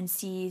in and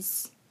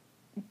sees,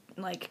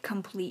 like,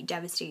 complete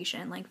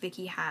devastation. Like,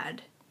 Vicky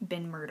had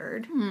been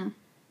murdered.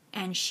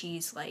 And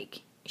she's,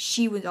 like...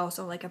 She was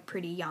also, like, a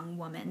pretty young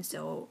woman,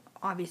 so...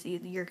 Obviously,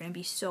 you're going to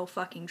be so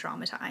fucking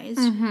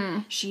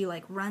traumatized. She,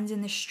 like, runs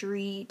in the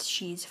street.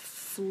 She's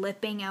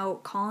flipping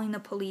out, calling the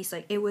police.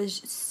 Like, it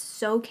was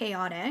so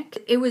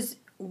chaotic. It was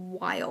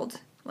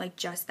wild, like,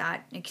 just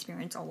that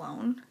experience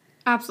alone.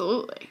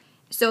 Absolutely.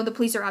 So the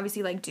police are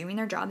obviously, like, doing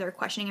their job. They're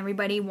questioning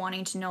everybody,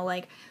 wanting to know,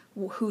 like,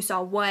 who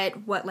saw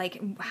what,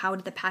 like, how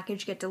did the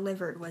package get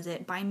delivered? Was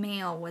it by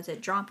mail? Was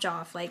it dropped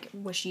off? Like,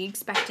 was she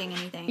expecting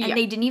anything? And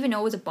they didn't even know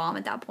it was a bomb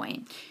at that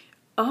point.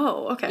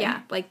 Oh, okay.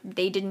 Yeah, like,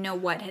 they didn't know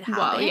what had happened.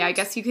 Well, yeah, I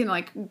guess you can,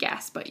 like,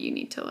 guess, but you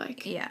need to,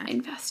 like,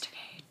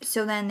 investigate.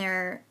 So then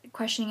they're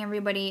questioning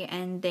everybody,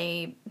 and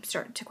they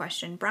start to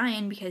question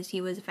Brian because he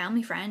was a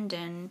family friend,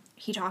 and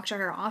he talked to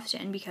her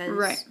often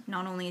because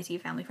not only is he a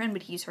family friend,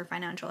 but he's her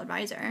financial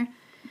advisor.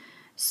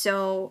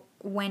 So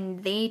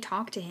when they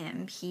talked to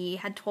him, he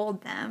had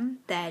told them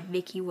that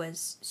Vicky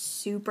was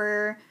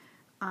super,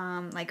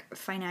 like,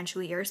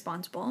 financially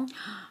irresponsible.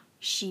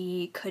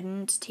 She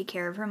couldn't take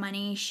care of her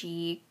money.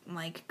 She,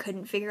 like,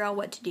 couldn't figure out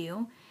what to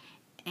do.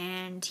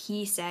 And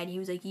he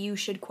was like, you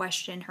should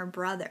question her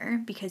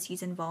brother because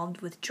he's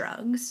involved with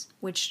drugs,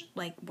 which,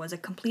 like, was a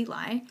complete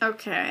lie.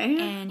 Okay.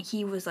 And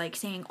he was, like,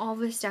 saying all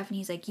this stuff, and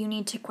he's like, you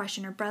need to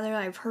question her brother.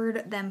 I've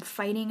heard them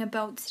fighting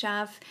about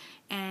stuff,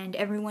 and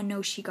everyone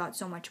knows she got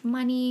so much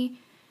money.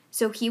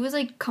 So he was,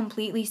 like,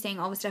 completely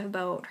saying all this stuff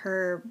about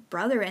her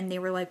brother, and they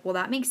were like, well,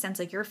 that makes sense.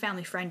 Like, you're a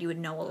family friend. You would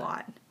know a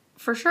lot.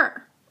 For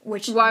sure.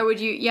 Which... Why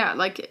would you... Yeah,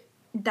 like...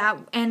 That...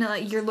 And,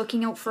 you're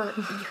looking out for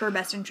her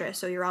best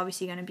interest, so you're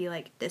obviously going to be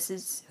like, this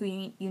is who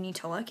you need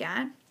to look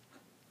at.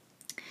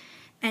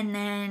 And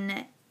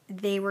then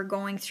they were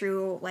going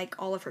through, like,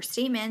 all of her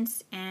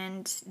statements,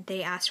 and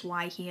they asked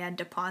why he had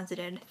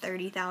deposited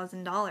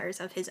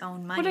 $30,000 of his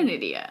own money. What an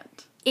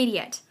idiot.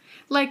 Idiot.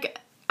 Like,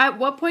 at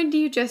what point do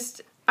you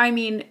just... I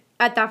mean,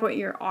 at that point,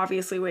 you're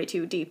obviously way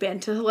too deep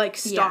into, like,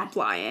 stop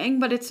lying,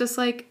 but it's just,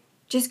 like...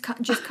 Just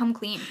come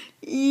clean.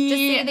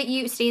 Yeah.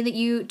 Just say that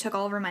you took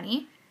all of her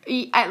money.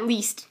 At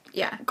least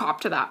Yeah.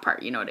 cop to that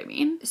part, you know what I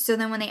mean? So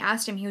then when they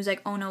asked him, he was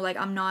like, oh no, like,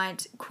 I'm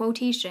not,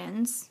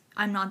 quotations,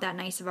 I'm not that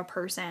nice of a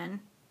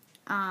person.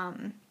 I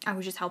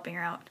was just helping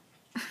her out.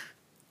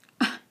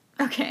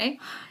 Okay.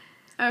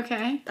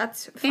 Okay.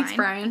 That's fine. Thanks,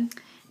 Brian.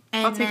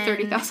 And I'll take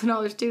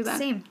 $30,000 too then.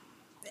 Same.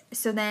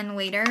 So then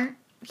later,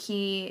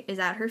 he is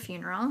at her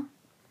funeral,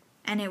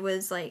 and it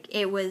was a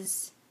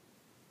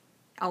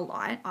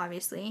lot,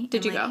 obviously.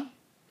 Did you like, go?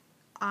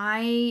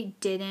 I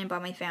didn't,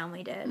 but my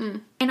family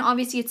did. And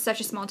obviously it's such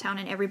a small town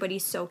and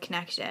everybody's so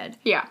connected.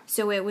 Yeah.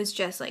 So it was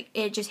just like,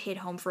 it just hit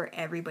home for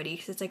everybody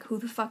because it's like, who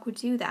the fuck would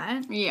do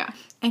that? Yeah.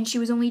 And she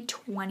was only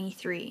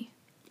 23.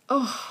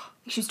 Oh.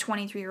 She was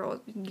 23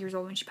 years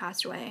old when she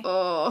passed away.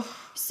 Oh.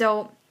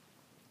 So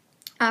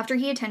after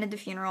he attended the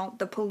funeral,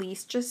 the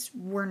police just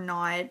were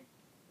not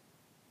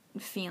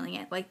feeling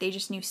it. Like, they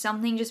just knew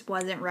something just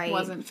wasn't right.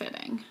 Wasn't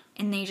fitting.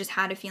 And they just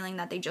had a feeling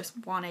that they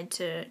just wanted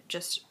to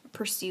just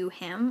pursue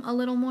him a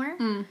little more.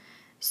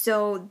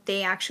 So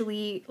they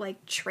actually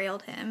like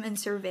trailed him and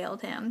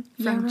surveilled him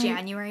from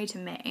January to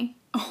May.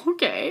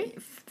 Okay.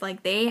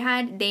 Like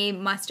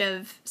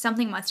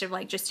something must have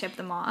like just tipped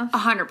them off.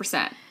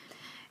 100%.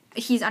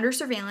 He's under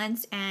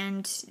surveillance,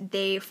 and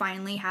they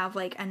finally have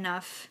like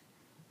enough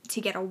to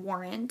get a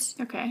warrant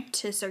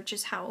to search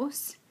his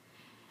house.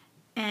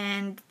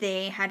 And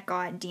they had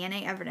got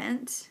DNA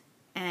evidence,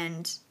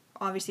 and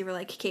obviously we're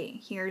like, okay,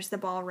 here's the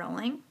ball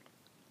rolling.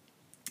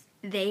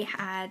 They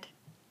had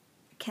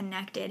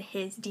connected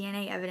his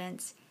DNA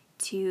evidence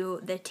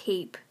to the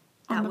tape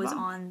that was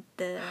on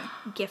the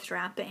gift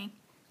wrapping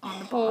on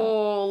the ball.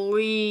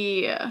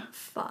 Holy.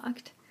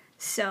 Fucked.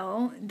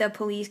 So the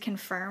police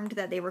confirmed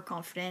that they were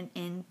confident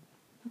in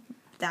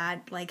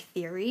that like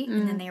theory,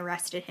 and then they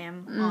arrested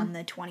him on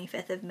the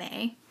 25th of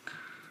May.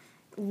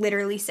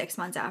 Literally 6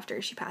 months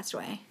after she passed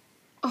away.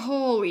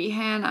 Holy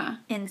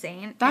Hannah.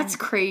 Insane. That's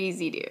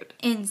crazy, dude.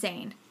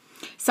 Insane.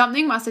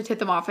 Something must have tipped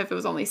them off if it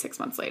was only 6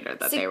 months later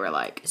that they were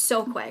like...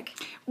 So quick.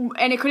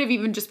 And it could have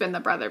even just been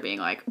the brother being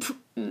like,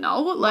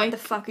 no, like... What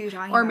the fuck are you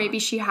talking or about? maybe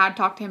she had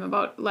talked to him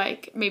about,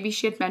 like, maybe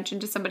she had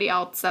mentioned to somebody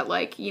else that,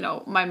 like, you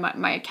know,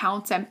 my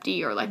account's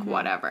empty or, like,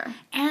 whatever.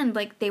 And,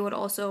 like, they would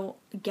also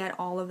get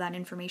all of that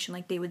information.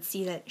 Like, they would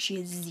see that she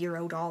has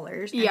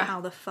 $0. And how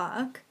the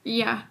fuck?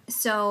 Yeah.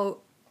 So,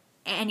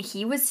 and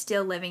he was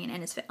still living in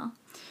Innisfail.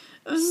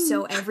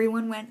 So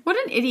everyone went... What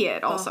an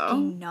idiot, also.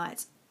 Fucking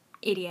nuts.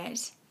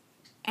 Idiot.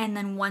 And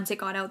then once it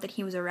got out that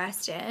he was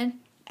arrested,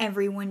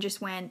 everyone just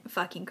went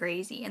fucking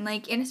crazy. And,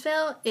 like,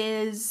 Innisfail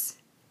is...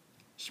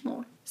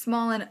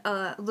 Small and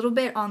a little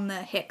bit on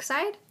the hick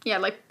side. Yeah,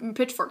 like,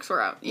 pitchforks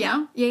were out, you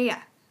know?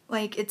 Yeah.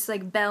 Like, it's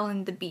like Belle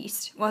and the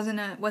Beast. Wasn't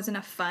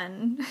a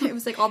fun... It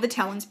was, like, all the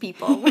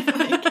townspeople with,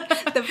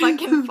 like, the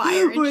fucking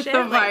fire and with shit. With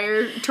the like,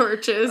 fire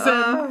torches.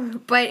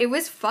 But it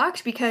was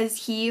fucked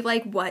because he,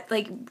 like,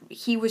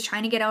 he was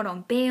trying to get out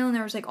on bail, and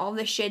there was, like, all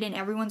this shit, and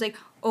everyone's like,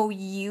 oh,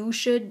 you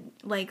should,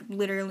 like,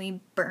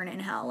 literally burn in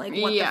hell. Like,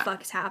 what the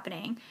fuck is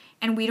happening?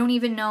 And we don't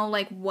even know,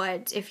 like,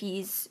 what, if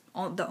he's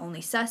the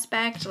only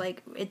suspect.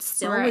 Like, it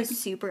still was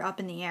super up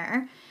in the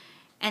air.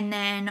 And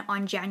then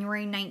on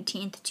January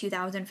 19th,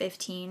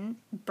 2015,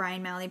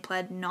 Brian Malley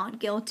pled not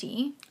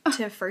guilty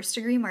to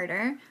first-degree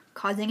murder,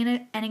 causing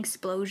an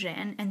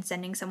explosion and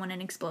sending someone an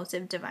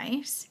explosive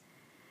device.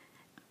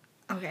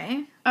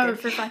 Okay. Good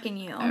for fucking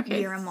you.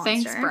 Okay. You're a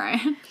monster. Thanks,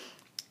 Brian.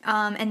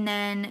 And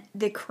then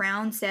the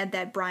Crown said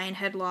that Brian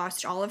had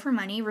lost all of her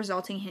money,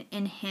 resulting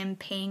in him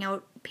paying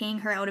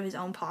her out of his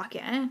own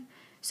pocket.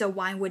 So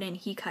why wouldn't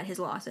he cut his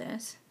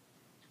losses?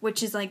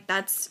 Which is like,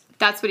 that's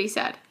what he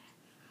said.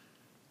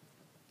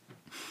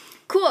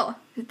 Cool.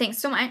 Thanks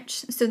so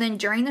much. So then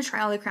during the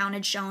trial, the Crown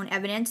had shown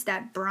evidence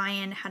that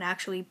Brian had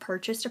actually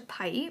purchased a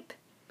pipe.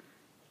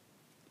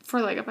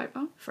 For like a pipe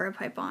bomb? For a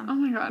pipe bomb. Oh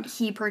my god.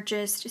 He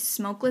purchased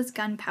smokeless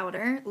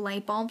gunpowder,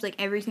 light bulbs, like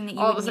everything that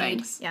you all would the need.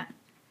 Things. Yeah.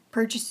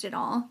 Purchased it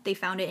all. They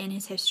found it in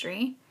his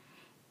history.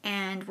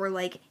 And were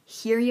like,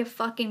 here you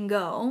fucking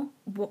go.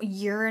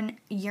 You're an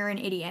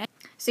idiot.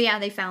 So yeah,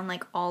 they found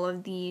like all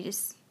of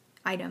these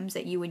items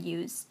that you would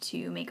use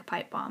to make a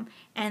pipe bomb.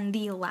 And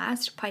the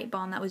last pipe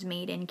bomb that was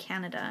made in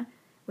Canada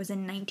was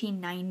in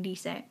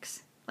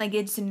 1996. Like,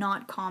 it's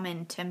not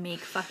common to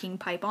make fucking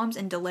pipe bombs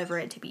and deliver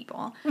it to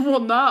people. Well,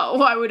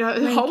 no, I would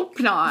hope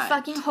not.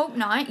 Fucking hope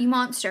not, you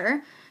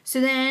monster.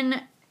 So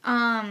then,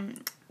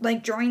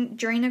 like,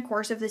 during the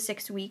course of the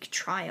 6-week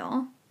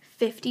trial,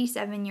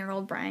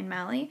 57-year-old Brian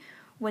Malley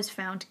was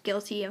found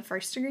guilty of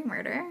first-degree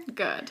murder.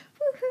 Good.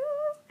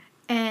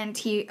 And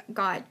he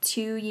got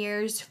 2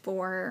 years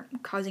for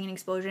causing an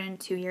explosion,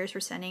 2 years for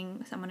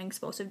sending someone an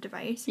explosive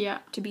device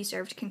to be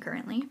served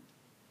concurrently.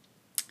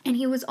 And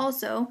he was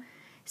also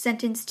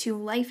sentenced to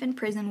life in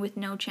prison with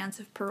no chance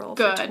of parole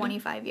for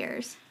 25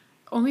 years.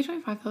 Only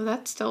 25, though.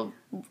 That still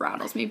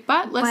rattles me.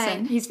 But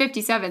listen, he's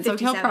 57, so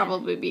he'll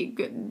probably be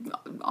good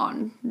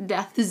on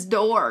death's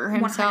door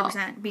himself.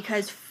 100%.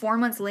 Because 4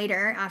 months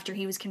later, after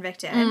he was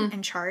convicted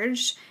and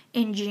charged,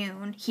 in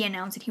June, he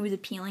announced that he was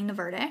appealing the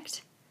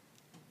verdict.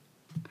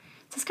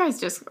 This guy's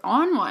just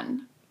on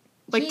one.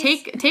 Like,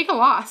 take a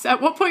loss. At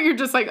what point you're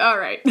just like, all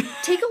right.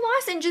 Take a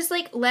loss and just,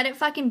 like, let it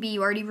fucking be.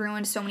 You already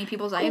ruined so many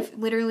people's life.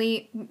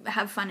 Literally,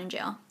 have fun in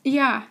jail.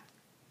 Yeah.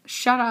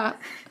 Shut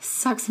up.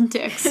 Suck some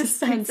dicks.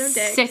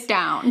 Sit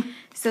down.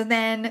 So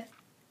then,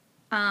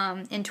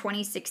 in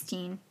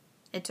 2016,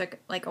 it took,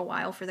 like, a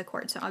while for the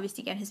court to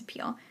obviously get his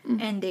appeal.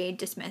 And they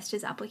dismissed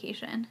his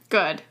application.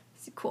 Good.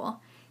 It's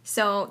cool.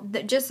 So,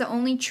 just the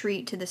only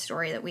treat to the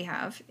story that we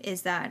have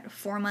is that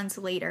 4 months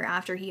later,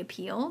 after he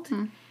appealed,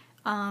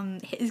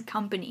 his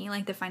company,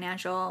 like the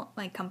financial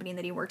company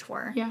that he worked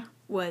for,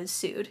 was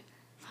sued.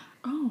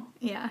 Oh.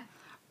 Yeah.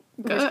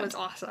 Good. Which was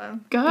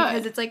awesome. Good.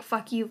 Because it's like,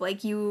 fuck you. Like,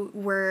 they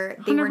were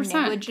 100%.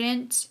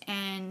 negligent,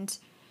 and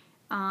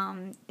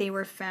they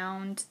were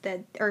fined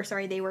for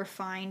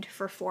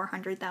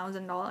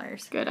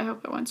 $400,000. Good. I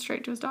hope it went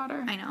straight to his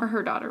daughter. I know. Or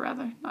her daughter,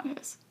 rather, not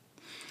his.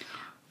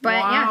 But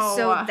yeah,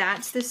 so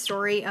that's the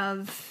story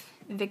of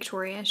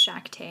Victoria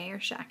Shakti or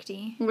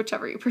Shakti.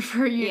 Whichever you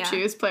prefer, you Yeah.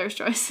 choose. Player's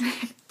choice.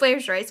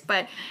 Player's choice,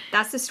 but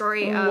that's the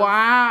story of...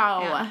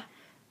 Wow. Yeah.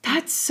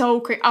 That's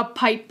so crazy. A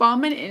pipe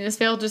bomb in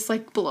Innisfail just,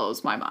 like,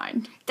 blows my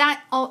mind.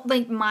 That, all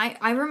like,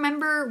 I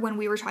remember when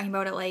we were talking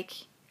about it, like,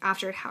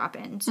 after it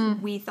happened,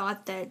 we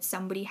thought that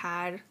somebody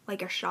had,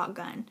 like, a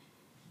shotgun.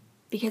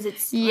 Because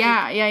it's, like,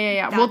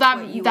 Yeah. Well,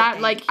 that's what you would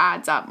that like, think.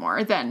 adds up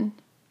more than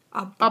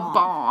a bomb. a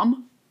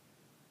bomb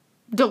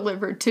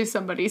delivered to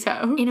somebody's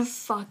house. In a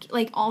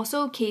like,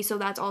 also, okay, so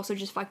that's also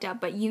just fucked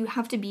up, but you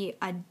have to be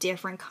a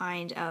different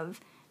kind of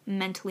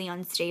mentally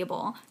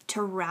unstable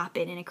to wrap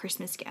it in a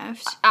Christmas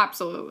gift,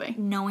 Absolutely.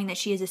 knowing that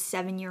she has a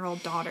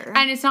 7-year-old daughter.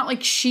 And it's not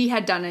like she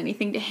had done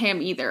anything to him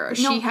either.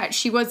 No.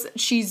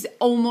 She's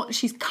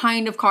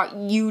kind of caught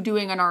you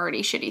doing an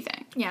already shitty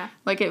thing. Yeah.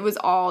 Like, it was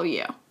all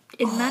you.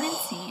 Isn't that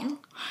insane?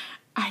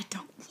 I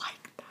don't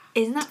like that.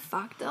 Isn't that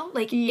fucked, though?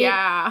 Like,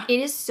 Yeah. it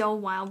is so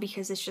wild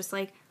because it's just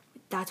like,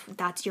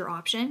 that's your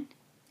option?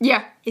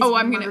 Yeah. Is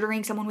I'm gonna.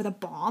 murdering someone with a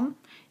bomb?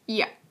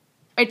 Yeah.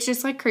 It's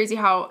just, like, crazy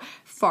how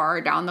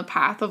far down the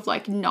path of,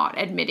 like, not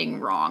admitting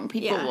wrong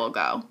people Yeah. will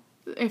go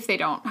if they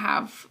don't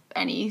have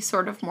any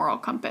sort of moral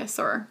compass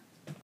or...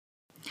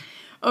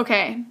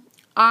 Okay.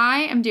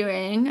 I am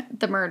doing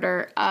the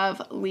murder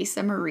of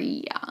Lisa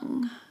Marie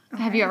Young.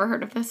 Have you ever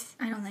heard of this?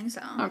 I don't think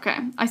so. Okay.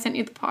 I sent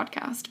you the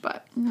podcast,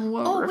 but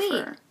we'll Oh,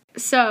 refer.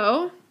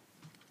 So,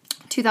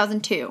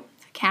 2002,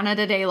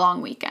 Canada Day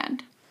long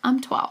weekend. I'm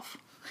 12.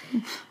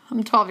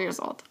 I'm 12 years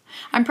old.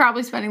 I'm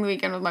probably spending the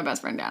weekend with my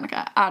best friend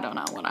Danica. I don't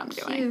know what I'm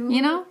doing. Cute.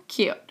 You know?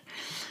 Cute.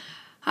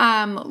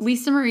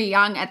 Lisa Marie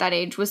Young at that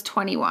age was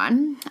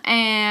 21.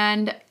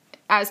 And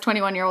as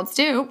 21-year-olds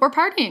do, we're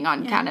partying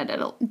on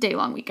Canada Day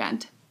long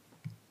weekend.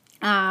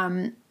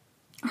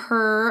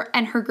 Her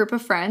and her group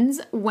of friends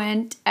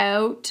went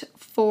out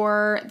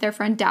for their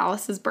friend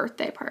Dallas's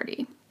birthday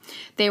party.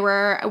 They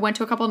went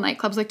to a couple of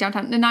nightclubs like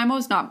downtown.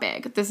 Nanaimo's not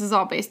big. This is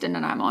all based in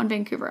Nanaimo on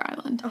Vancouver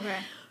Island. Okay.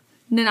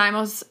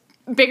 Nanaimo's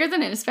bigger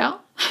than Innisfail,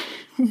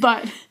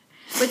 but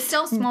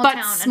still small but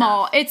town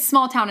small. enough. It's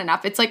small town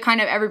enough. It's like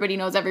kind of everybody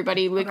knows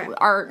everybody. Like Okay.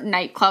 our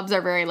nightclubs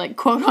are very like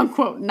quote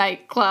unquote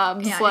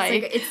nightclubs. Yeah,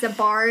 like it's a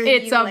bar.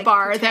 it's you, a like,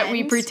 bar that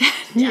we pretend.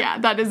 Yeah. Yeah,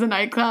 that is a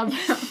nightclub.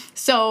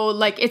 So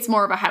like it's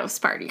more of a house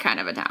party kind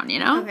of a town, you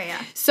know? Okay,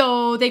 yeah.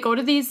 So they go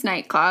to these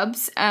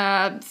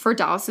nightclubs for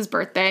Dallas's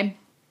birthday.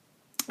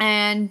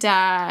 And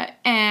then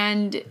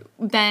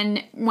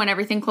when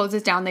everything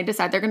closes down, they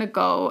decide they're going to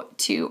go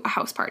to a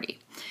house party.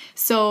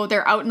 So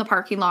they're out in the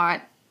parking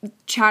lot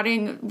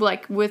chatting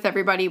like with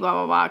everybody, blah,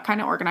 blah, blah,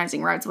 kind of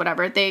organizing rides,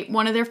 whatever.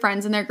 One of their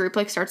friends in their group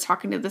like starts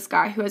talking to this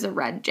guy who has a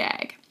red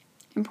Jag.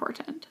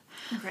 Important.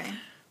 Okay.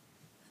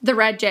 The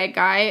red Jag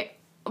guy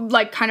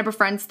like kind of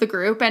befriends the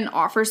group and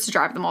offers to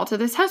drive them all to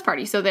this house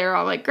party. So they're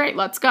all like, great,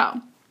 let's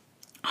go.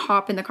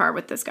 Hop in the car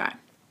with this guy.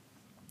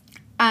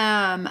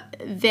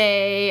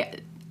 They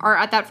are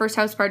at that first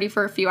house party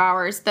for a few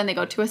hours. Then they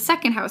go to a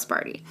second house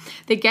party.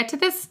 They get to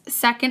this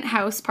second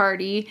house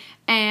party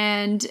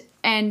and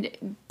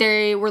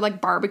they were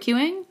like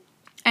barbecuing.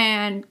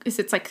 And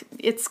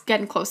it's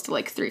getting close to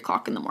like 3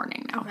 o'clock in the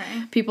morning now.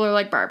 Okay. People are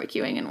like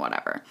barbecuing and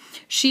whatever.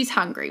 She's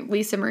hungry.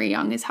 Lisa Marie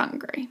Young is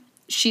hungry.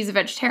 She's a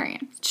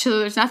vegetarian. So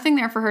there's nothing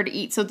there for her to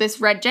eat. So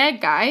this red Jag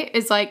guy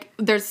is like,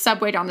 there's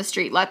Subway down the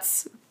street.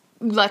 Let's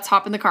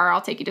hop in the car. I'll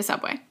take you to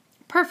Subway.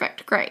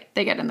 Perfect. Great.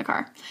 They get in the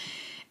car.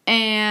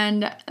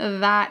 And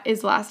that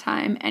is the last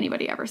time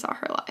anybody ever saw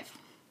her live.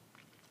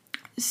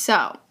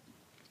 So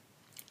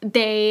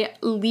they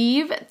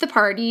leave the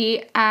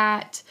party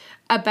at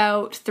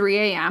about 3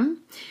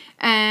 a.m.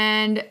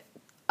 And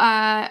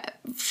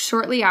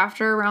shortly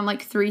after, around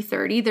like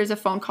 3:30, there's a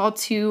phone call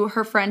to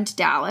her friend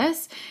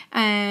Dallas.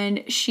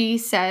 And she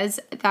says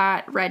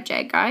that red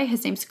Jag guy,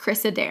 his name's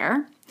Chris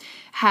Adair,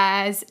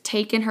 has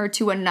taken her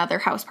to another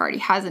house party,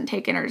 hasn't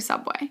taken her to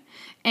Subway.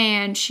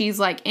 And she's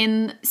like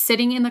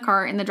sitting in the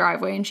car in the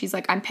driveway and she's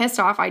like, I'm pissed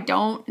off. I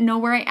don't know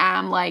where I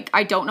am. Like,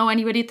 I don't know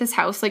anybody at this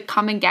house. Like,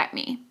 come and get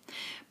me.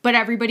 But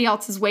everybody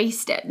else is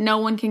wasted. No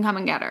one can come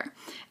and get her.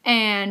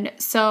 And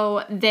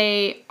so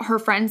her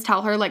friends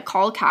tell her, like,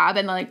 call a cab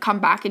and, like, come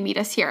back and meet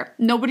us here.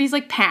 Nobody's,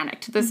 like,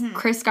 panicked. This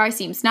Chris guy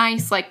seems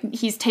nice. Like,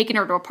 he's taken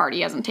her to a party.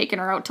 He hasn't taken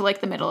her out to,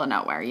 like, the middle of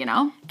nowhere, you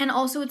know? And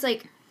also, it's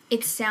like,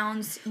 it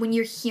sounds, when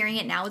you're hearing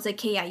it now, it's like,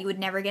 okay, yeah, you would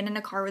never get in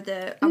a car with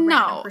a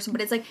random person.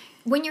 But it's like,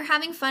 when you're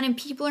having fun and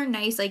people are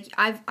nice, like,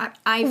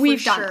 We've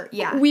for done sure, it.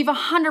 yeah. We've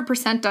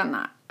 100% done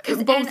that.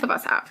 Both of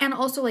us have. And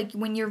also, like,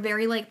 when you're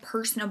very, like,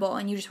 personable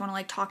and you just want to,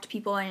 like, talk to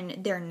people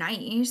and they're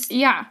nice.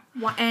 Yeah.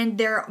 And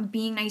they're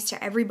being nice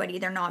to everybody.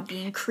 They're not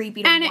being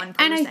creepy to one person.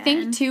 And I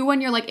think, too,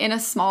 when you're, like, in a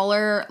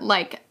smaller,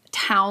 like,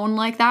 town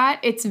like that,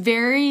 it's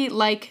very,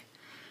 like,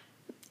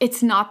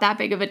 it's not that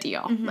big of a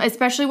deal. Mm-hmm.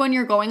 Especially when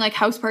you're going, like,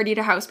 house party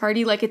to house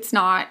party. Like, it's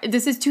not...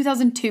 This is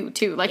 2002,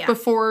 too. Like,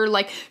 before,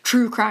 like,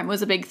 true crime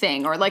was a big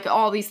thing. Or, like,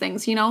 all these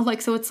things, you know?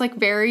 Like, so it's, like,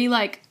 very,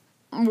 like,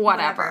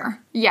 whatever.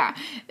 Yeah.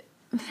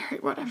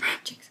 Whatever.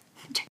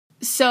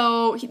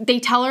 So they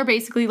tell her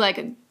basically,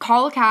 like,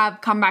 call a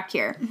cab, come back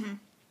here. Mm-hmm.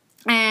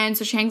 And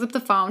so she hangs up the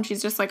phone.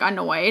 She's just, like,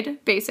 annoyed,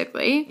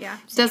 basically. Yeah.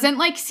 Doesn't,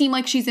 like, seem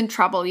like she's in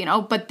trouble, you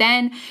know? But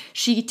then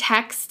she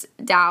texts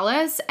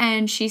Dallas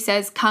and she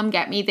says, come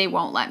get me. They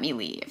won't let me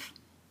leave.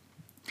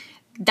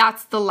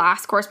 That's the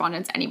last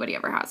correspondence anybody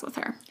ever has with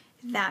her.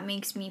 That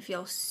makes me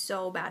feel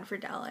so bad for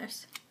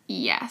Dallas.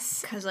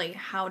 Yes. Because, like,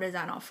 how does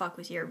that not fuck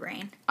with your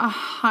brain?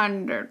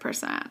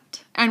 100%.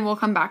 And we'll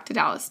come back to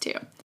Dallas, too.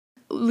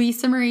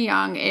 Lisa Marie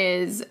Young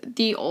is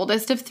the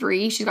oldest of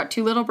 3. She's got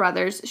 2 little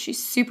brothers.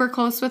 She's super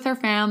close with her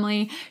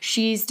family.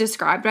 She's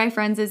described by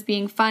friends as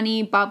being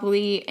funny,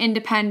 bubbly,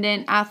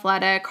 independent,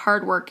 athletic,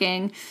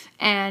 hardworking,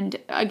 and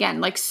again,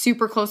 like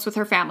super close with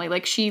her family.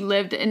 Like she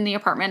lived in the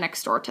apartment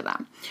next door to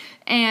them.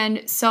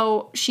 And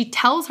so she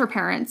tells her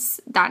parents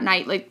that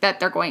night, like,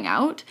 that they're going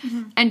out,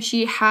 and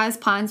she has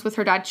plans with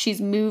her dad. She's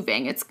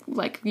moving. It's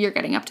like you're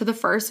getting up to the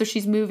 1st, so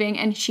she's moving,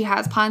 and she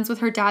has plans with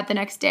her dad the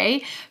next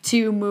day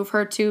to move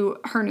her to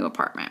her new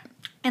apartment.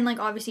 And, like,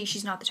 obviously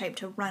she's not the type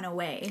to run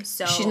away,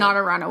 so... She's not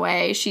a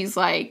runaway. She's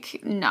like,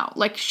 no.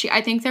 Like,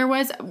 I think there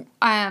was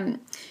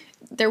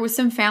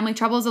some family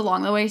troubles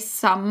along the way,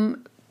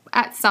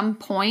 at some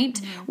point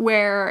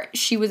where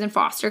she was in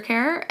foster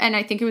care, and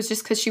I think it was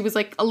just because she was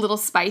like a little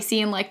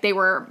spicy and like they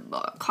were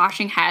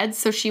clashing heads,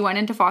 so she went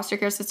into foster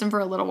care system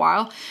for a little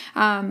while,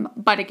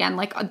 but again,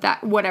 like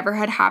that whatever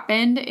had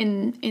happened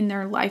in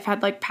their life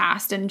had like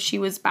passed, and she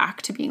was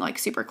back to being like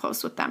super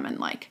close with them and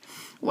like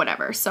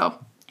whatever. So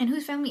And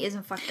whose family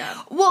isn't fucked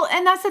up? Well,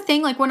 and that's the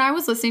thing. Like, when I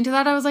was listening to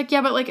that, I was like, yeah,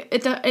 but, like,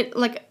 it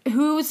like,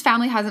 whose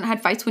family hasn't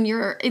had fights when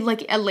you're,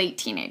 like, a late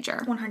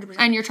teenager? 100%.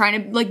 And you're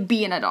trying to, like,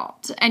 be an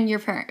adult. And your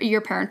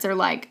parents are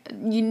like,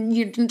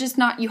 you're just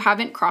not, you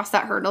haven't crossed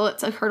that hurdle.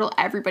 It's a hurdle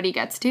everybody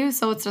gets to.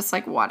 So it's just,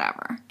 like,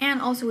 whatever.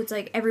 And also, it's,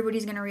 like,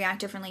 everybody's gonna react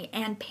differently.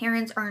 And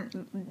parents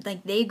aren't,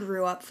 like, they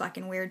grew up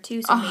fucking weird,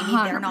 too. So maybe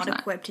they're not 100%.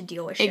 equipped to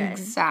deal with shit.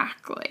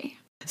 Exactly.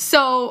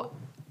 So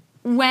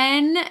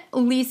when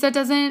Lisa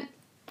doesn't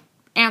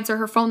answer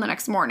her phone the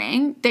next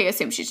morning, they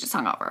assume she's just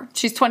hungover.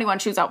 She's 21,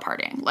 she was out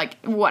partying. Like,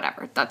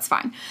 whatever, that's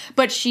fine.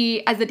 But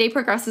as the day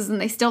progresses and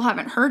they still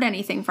haven't heard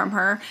anything from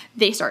her,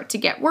 they start to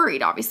get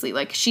worried, obviously.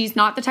 Like, she's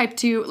not the type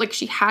to, like,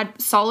 she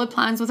had solid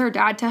plans with her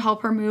dad to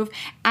help her move,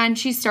 and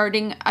she's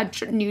starting a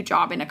new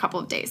job in a couple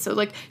of days. So,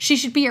 like, she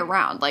should be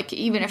around, like,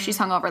 even if she's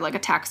hungover, like a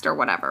text or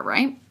whatever,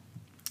 right?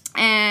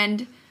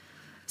 And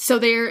so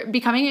they're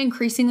becoming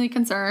increasingly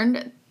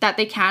concerned that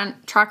they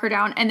can't track her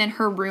down, and then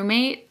her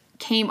roommate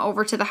came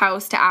over to the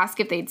house to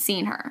ask if they'd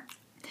seen her.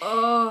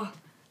 Oh,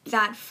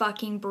 that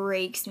fucking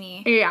breaks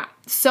me. Yeah.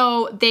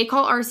 So they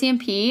call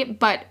RCMP,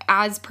 but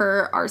as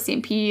per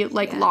RCMP,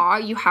 like, law,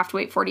 you have to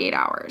wait 48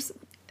 hours.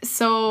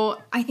 So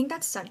I think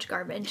that's such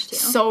garbage, too.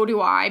 So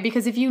do I,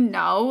 because if you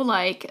know,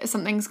 like,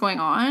 something's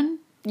going on,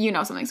 you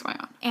know something's going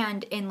on.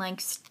 And in,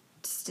 like,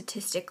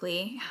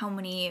 statistically, how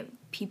many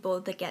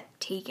people that get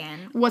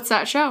taken. What's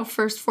that show?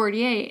 First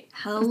 48.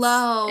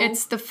 Hello.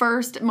 It's the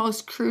first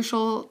most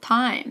crucial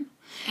time.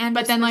 And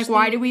but then, like,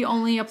 why do we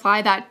only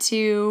apply that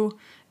to,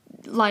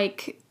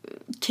 like,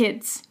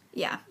 kids?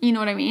 Yeah. You know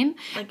what I mean?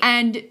 Like,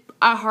 and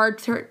a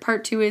hard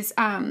part, too, is,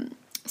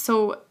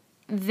 so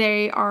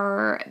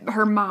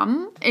her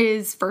mom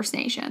is First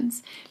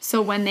Nations.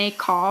 So when they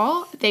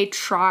call, they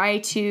try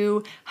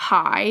to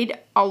hide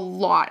a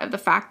lot of the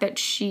fact that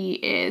she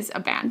is a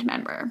band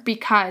member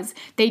because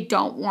they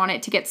don't want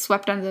it to get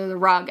swept under the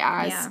rug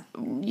as,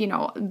 you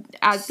know,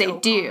 as so they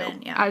do.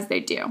 Common, as they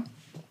do.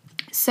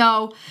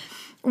 So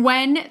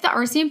when the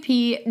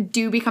RCMP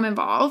do become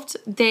involved,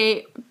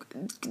 the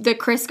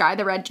Chris guy,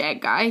 the Red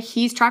Jag guy,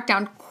 he's tracked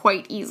down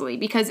quite easily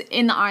because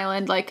on the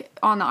island,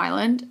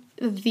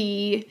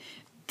 the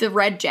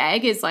Red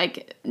Jag is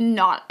like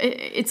not.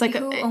 It's like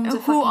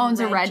who owns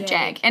a Red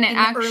Jag? And in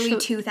the early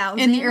 2000s.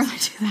 In the early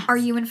 2000s. Are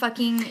you in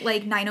fucking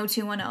like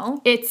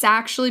 90210? It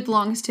actually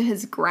belongs to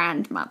his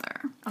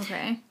grandmother.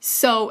 Okay.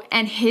 So,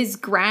 and his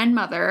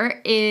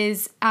grandmother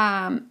is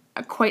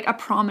quite a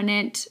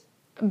prominent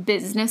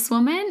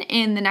businesswoman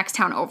in the next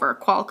town over,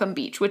 Qualicum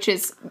Beach, which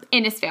is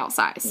Innisfail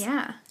size.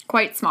 Yeah.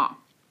 Quite small.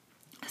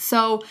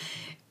 So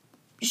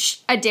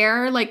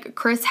Adair, like,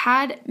 Chris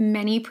had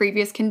many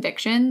previous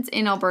convictions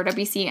in Alberta,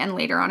 BC, and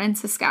later on in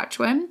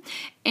Saskatchewan.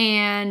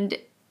 And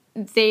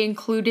they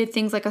included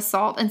things like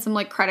assault and some,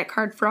 like, credit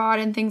card fraud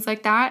and things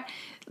like that.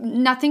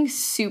 Nothing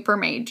super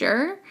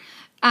major.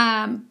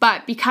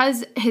 But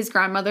because his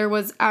grandmother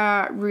was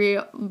a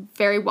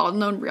very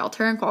well-known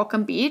realtor in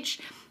Qualicum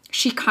Beach,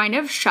 she kind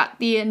of shut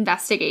the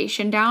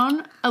investigation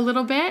down a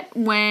little bit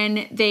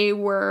when they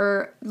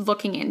were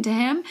looking into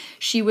him.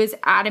 She was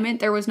adamant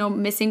there was no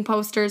missing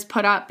posters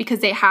put up because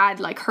they had,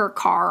 like, her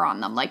car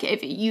on them. Like,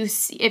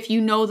 if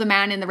you know the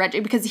man in the red,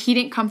 because he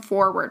didn't come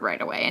forward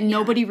right away and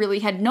nobody really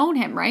had known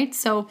him, right?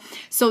 So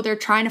they're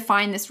trying to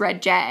find this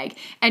Red Jag,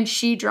 and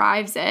she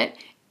drives it.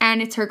 And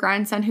it's her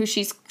grandson who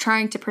she's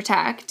trying to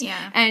protect.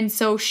 Yeah. And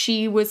so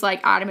she was, like,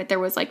 adamant there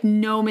was, like,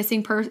 no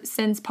missing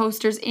persons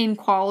posters in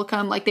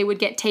Qualicum. Like, they would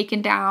get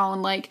taken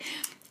down. Like,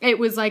 it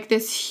was, like,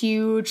 this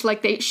huge,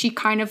 like, she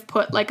kind of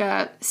put, like,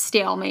 a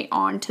stalemate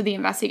onto the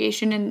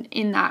investigation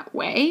in that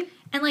way.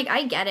 And, like,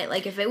 I get it.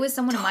 Like, if it was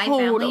someone in my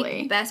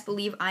family, best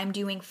believe I'm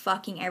doing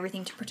fucking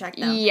everything to protect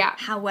them. Yeah.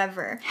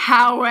 However.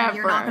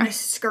 You're not going to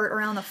skirt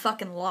around the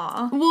fucking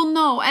law. Well,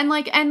 no. And,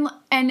 like, and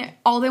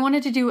all they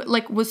wanted to do,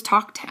 like, was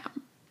talk to him.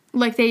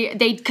 Like,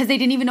 because they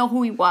didn't even know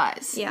who he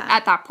was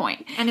at that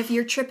point. And if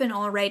you're tripping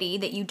already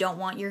that you don't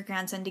want your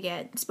grandson to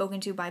get spoken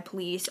to by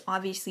police,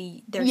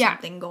 obviously there's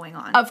something going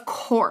on. Of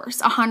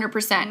course,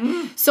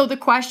 100%. So the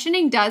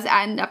questioning does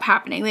end up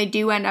happening. They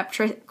do end up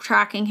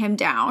tracking him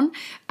down.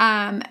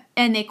 And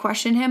they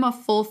question him a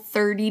full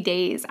 30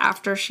 days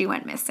after she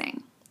went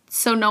missing.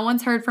 So no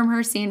one's heard from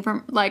her, seen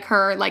from, like,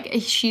 her. Like,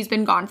 she's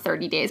been gone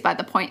 30 days by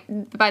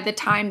the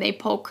time they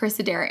pull Chris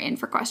Adair in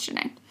for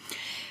questioning.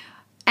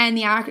 And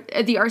the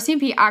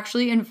RCMP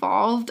actually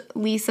involved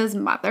Lisa's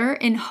mother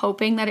in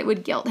hoping that it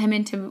would guilt him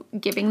into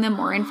giving them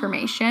more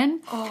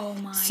information. Oh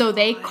my So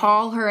they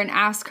call her and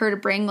ask her to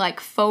bring, like,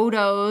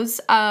 photos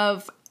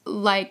of,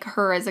 like,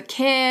 her as a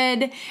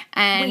kid.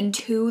 And wait,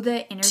 to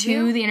the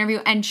interview?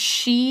 And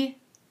she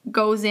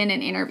goes in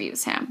and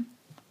interviews him.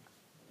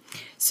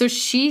 So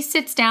she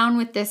sits down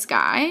with this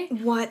guy.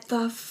 What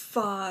the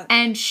fuck?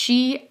 And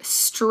she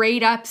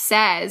straight up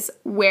says,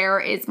 "Where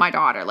is my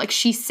daughter?" Like,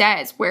 she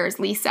says, "Where's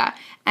Lisa?"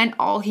 And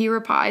all he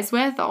replies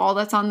with, all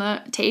that's on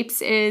the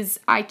tapes, is,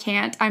 "I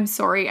can't, I'm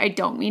sorry, I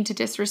don't mean to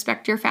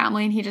disrespect your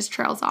family," and he just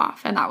trails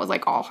off. And that was,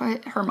 like, all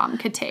her mom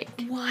could take.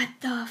 What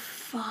the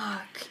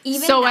fuck?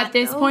 Even so at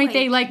this point,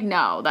 they, like,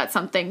 know that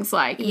something's,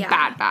 like,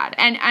 bad.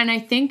 And I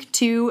think,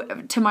 too,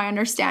 to my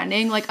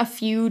understanding, like, a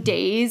few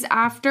days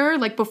after,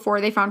 like, before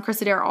they found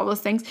Chris Adair, all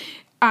those things,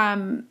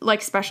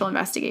 like, special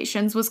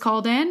investigations was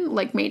called in,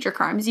 like, major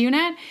crimes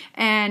unit,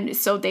 and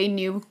so they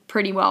knew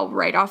pretty well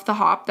right off the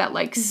hop that,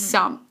 like,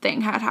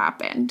 something had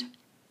happened.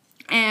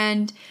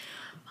 And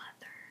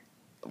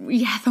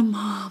the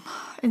mom,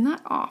 isn't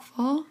that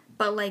awful?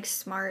 But, like,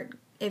 smart.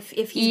 If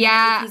he's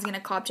gonna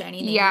cop to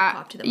anything, he'll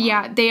cop to the mom.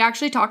 Yeah, they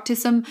actually talked to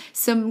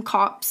some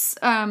cops,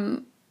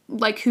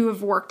 like, who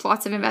have worked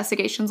lots of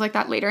investigations like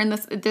that later in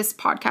this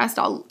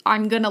podcast.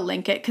 I'm gonna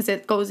link it because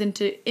it goes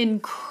into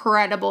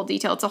incredible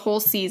detail. It's a whole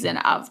season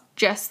of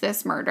just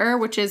this murder,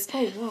 which is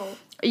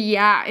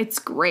it's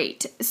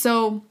great.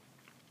 So,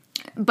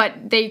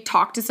 but they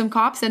talked to some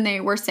cops and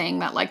they were saying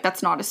that, like,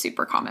 that's not a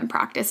super common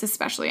practice,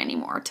 especially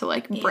anymore, to,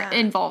 like,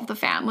 involve the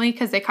family,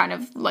 because they kind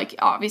of, like,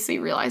 obviously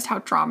realized how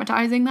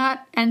traumatizing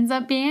that ends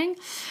up being.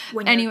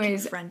 When you're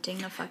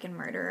confronting a fucking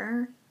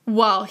murderer.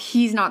 Well,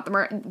 he's not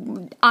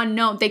the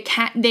unknown. They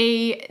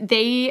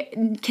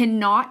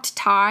cannot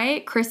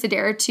tie Chris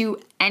Adair to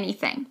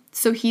anything.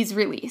 So he's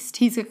released.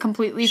 He's a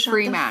completely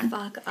free man.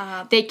 Fuck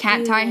up. They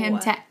can't tie him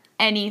to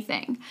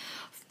anything.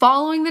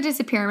 Following the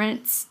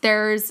disappearance,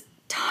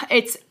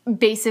 it's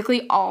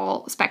basically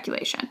all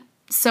speculation.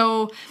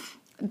 So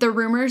the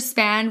rumors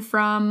span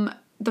from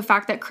the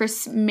fact that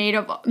Chris may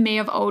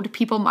have owed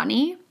people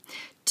money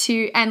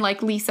and,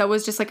 like, Lisa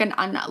was just, like, an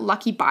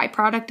unlucky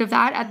byproduct of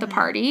that at the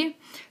party,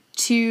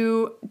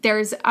 to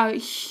there's a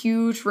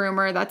huge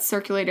rumor that's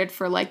circulated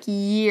for, like,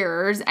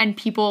 years, and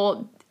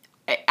people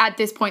at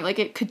this point, like,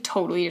 it could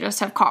totally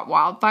just have caught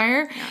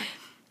wildfire.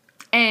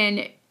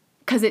 And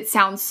because it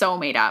sounds so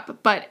made up,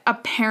 but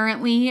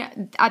apparently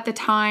at the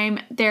time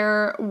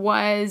there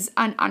was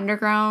an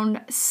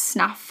underground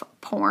snuff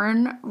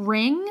porn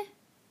ring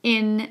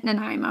in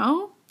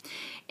Nanaimo.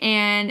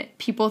 And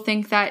people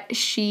think that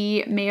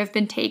she may have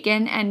been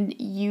taken and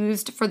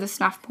used for the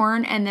snuff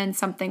porn, and then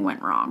something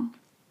went wrong.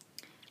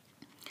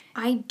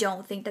 I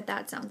don't think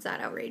that sounds that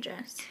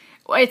outrageous.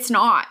 It's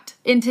not.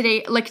 In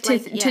today,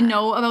 to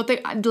know about the,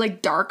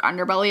 like, dark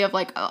underbelly of,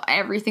 like,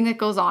 everything that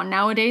goes on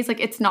nowadays, like,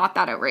 it's not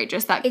that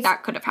outrageous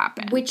that could have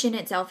happened. Which in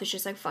itself is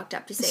just, like, fucked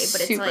up to say,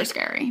 but super it's, like,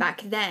 scary.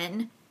 Back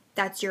then,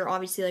 that's your,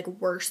 obviously, like,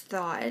 worst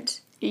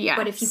thought. Yes.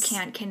 But if you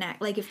can't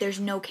connect, like, if there's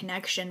no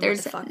connection, what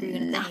the fuck are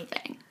you gonna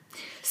think?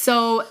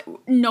 So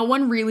no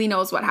one really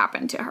knows what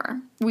happened to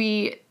her.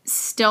 We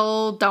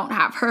still don't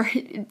have her,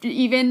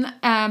 even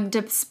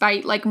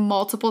despite, like,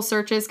 multiple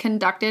searches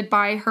conducted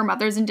by her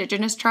mother's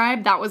Indigenous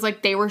tribe. That was,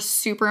 like, they were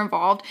super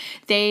involved.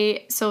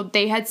 They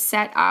had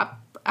set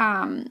up,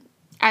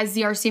 as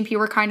the RCMP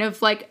were kind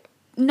of, like,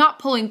 not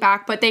pulling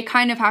back, but they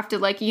kind of have to,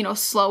 like, you know,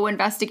 slow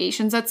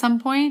investigations at some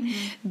point.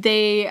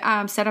 They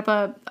set up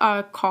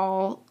a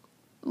call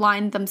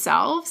line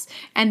themselves,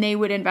 and they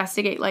would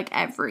investigate, like,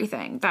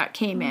 everything that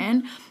came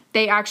in.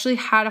 They actually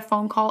had a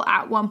phone call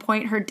at one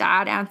point. Her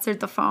dad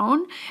answered the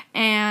phone,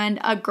 and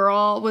a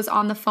girl was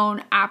on the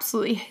phone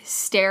absolutely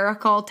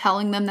hysterical,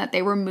 telling them that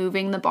they were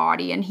moving the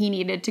body and he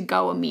needed to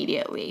go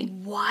immediately.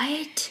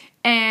 What?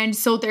 And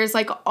so there's,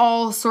 like,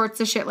 all sorts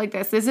of shit like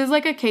this. This is,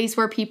 like, a case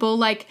where people,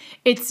 like,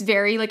 it's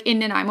very, like, in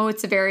Nanaimo,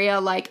 it's very,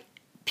 like,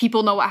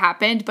 people know what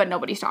happened, but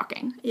nobody's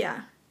talking.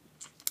 Yeah.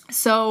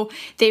 So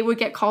they would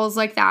get calls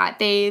like that.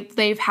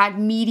 They've had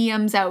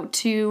mediums out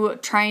to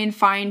try and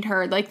find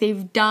her. Like,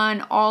 they've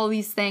done all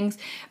these things,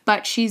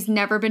 but she's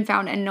never been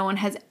found, and no one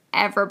has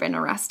ever been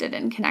arrested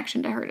in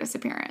connection to her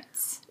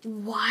disappearance.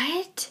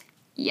 What?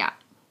 Yeah.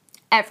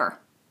 Ever.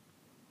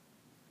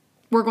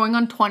 We're going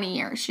on 20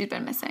 years she's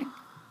been missing.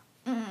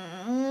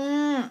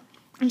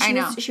 And I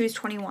know. She was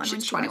 21 when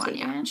She's she 21, got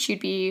yeah. taken. She'd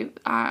be,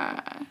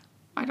 I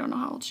don't know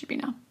how old she'd be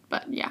now,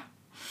 but yeah.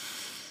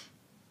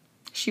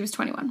 She was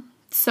 21.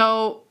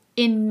 So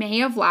in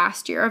May of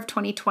last year, of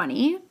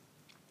 2020,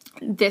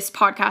 this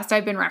podcast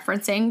I've been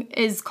referencing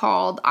is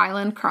called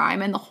Island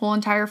Crime, and the whole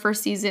entire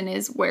first season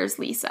is Where's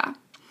Lisa?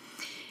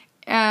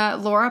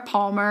 Laura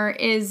Palmer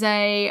is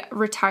a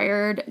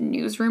retired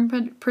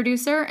newsroom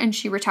producer, and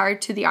she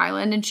retired to the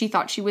island, and she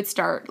thought she would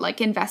start like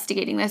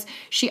investigating this.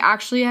 She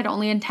actually had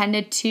only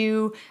intended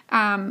to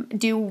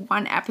do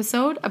one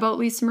episode about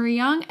Lisa Marie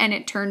Young, and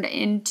it turned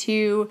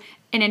into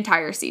an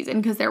entire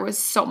season because there was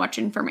so much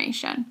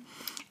information.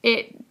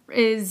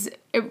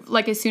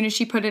 Like as soon as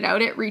she put it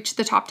out, it reached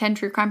the top 10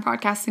 true crime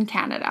podcasts in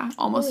Canada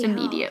almost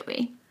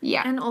immediately.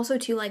 Yeah. And also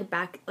too, like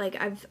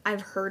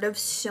I've heard of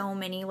so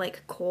many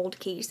like cold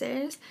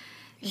cases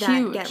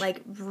that get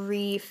like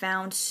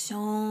refound, so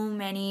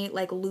many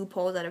like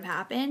loopholes that have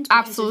happened.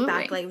 Absolutely.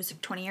 Back, like, it was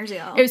 20 years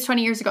ago. It was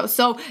 20 years ago.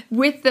 So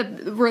with the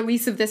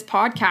release of this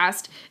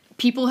podcast,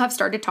 people have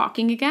started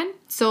talking again.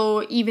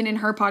 So even in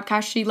her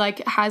podcast, she like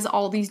has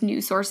all these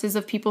news sources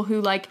of people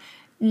who like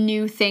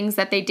knew things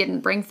that they didn't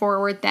bring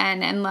forward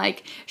then, and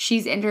like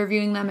she's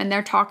interviewing them and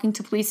they're talking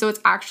to police. So it's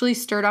actually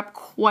stirred up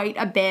quite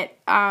a bit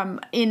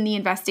in the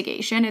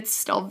investigation. It's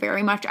still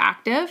very much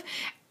active.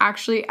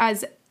 Actually,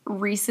 as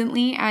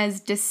recently as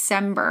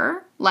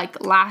December,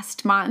 like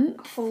last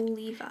month,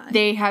 Holy fuck.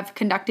 They have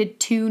conducted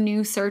 2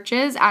 new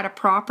searches at a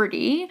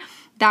property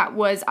that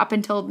was up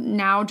until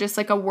now just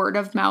like a word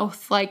of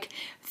mouth, like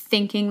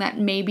thinking that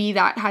maybe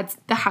that had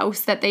the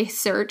house that they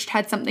searched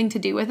had something to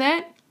do with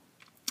it.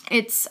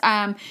 It's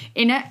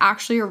in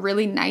actually a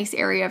really nice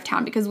area of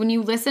town, because when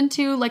you listen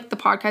to like the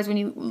podcast, when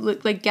you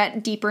like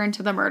get deeper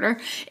into the murder,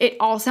 it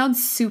all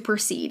sounds super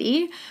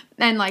seedy,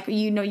 and like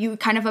you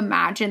kind of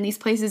imagine these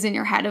places in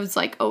your head. It was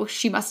like, oh,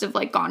 she must have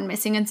like gone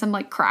missing in some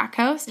like crack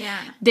house. Yeah.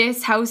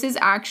 This house is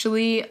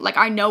actually like,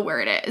 I know where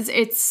it is.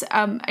 It's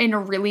in a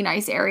really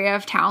nice area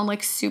of town,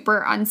 like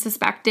super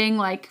unsuspecting,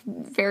 like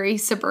very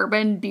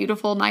suburban,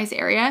 beautiful, nice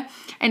area,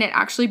 and it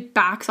actually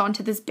backs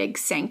onto this big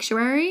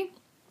sanctuary.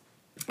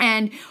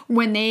 And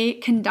when they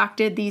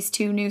conducted these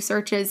 2 new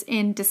searches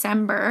in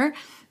December,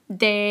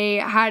 they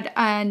had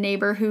a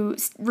neighbor who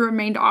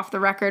remained off the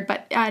record,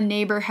 but a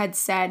neighbor had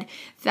said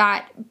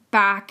that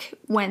back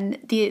when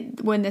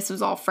this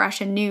was all fresh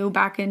and new,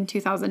 back in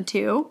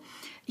 2002,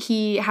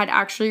 he had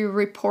actually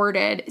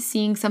reported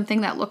seeing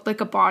something that looked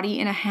like a body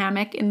in a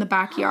hammock in the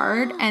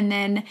backyard, and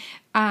then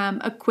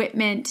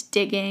equipment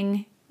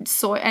digging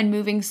soil and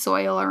moving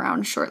soil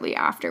around shortly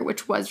after,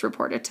 which was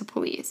reported to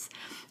police.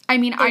 I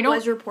mean, It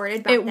was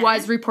reported back then. It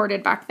was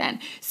reported back then.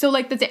 So,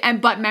 like,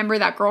 but remember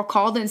that girl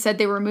called and said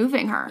they were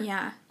moving her.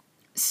 Yeah.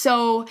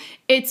 So,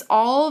 it's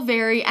all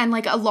very, and,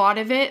 like, a lot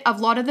of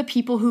the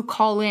people who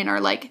call in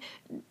are, like,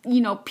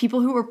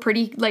 people who were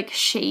pretty, like,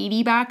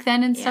 shady back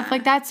then and stuff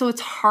like that. So, it's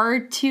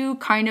hard to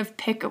kind of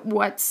pick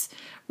what,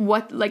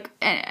 like,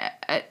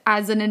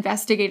 as an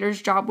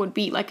investigator's job would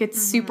be. Like, it's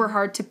super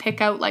hard to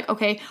pick out, like,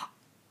 okay,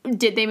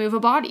 did they move a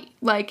body?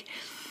 Like,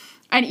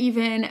 and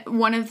even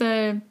one of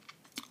the...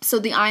 So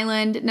the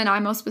island,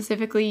 Nanaimo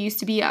specifically, used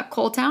to be a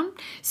coal town.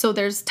 So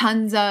there's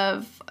tons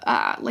of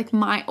like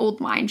old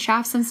mine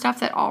shafts and stuff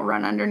that all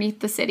run underneath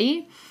the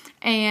city.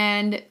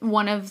 And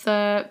one of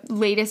the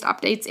latest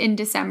updates in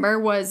December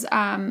was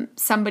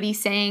somebody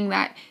saying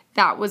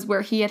that was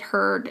where he had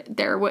heard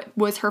there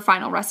was her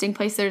final resting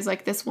place. There's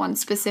like this one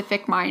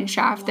specific mine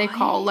shaft they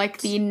call like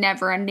the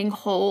never-ending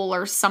hole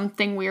or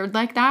something weird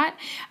like that.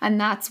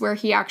 And that's where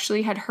he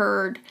actually had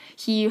heard,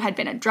 he had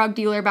been a drug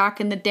dealer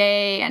back in the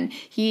day, and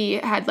he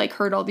had like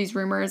heard all these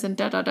rumors and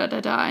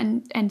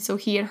and so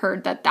he had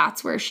heard that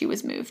that's where she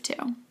was moved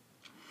to.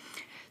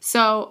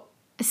 So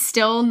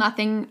still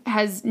nothing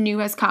new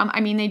has come. I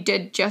mean, they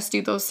did just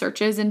do those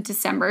searches in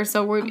December,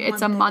 so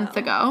it's a month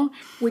ago.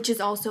 Which is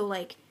also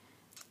like,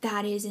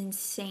 that is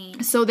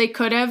insane. So they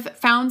could have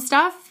found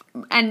stuff,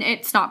 and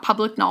it's not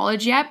public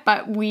knowledge yet,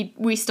 but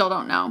we still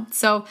don't know.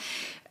 So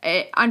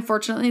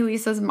unfortunately,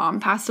 Lisa's mom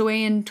passed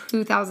away in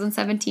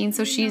 2017,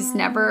 so she's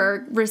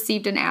never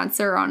received an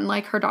answer on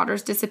like her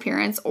daughter's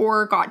disappearance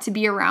or got to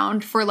be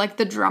around for like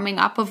the drumming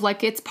up of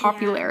like its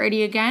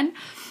popularity again.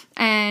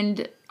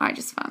 And I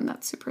just found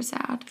that super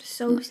sad.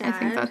 So sad. I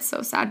think that's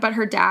so sad. But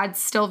her dad's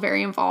still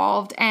very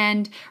involved,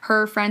 and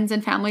her friends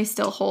and family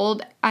still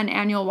hold an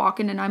annual walk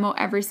in Nanaimo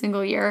every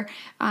single year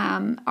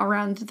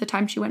around the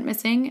time she went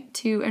missing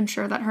to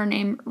ensure that her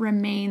name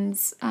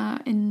remains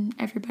in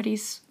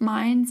everybody's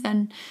minds.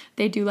 And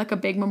they do like a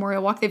big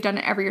memorial walk. They've done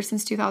it every year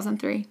since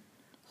 2003.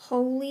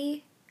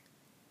 Holy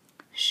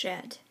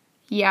shit.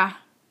 Yeah.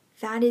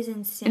 That is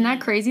insane. Isn't that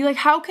crazy? Like,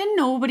 how can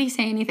nobody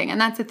say anything? And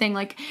that's the thing,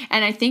 like,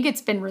 and I think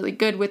it's been really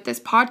good with this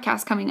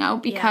podcast coming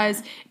out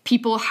because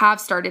people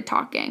have started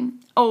talking.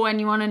 Oh,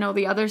 and you want to know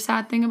the other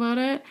sad thing about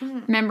it?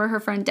 Remember her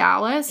friend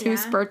Dallas,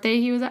 whose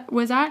birthday he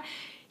was at?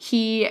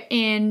 He,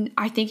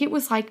 I think it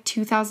was like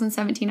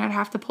 2017, I'd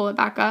have to pull it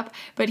back up,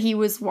 but he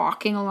was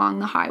walking along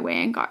the highway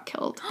and got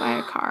killed by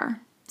a car.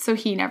 So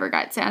he never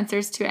got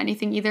answers to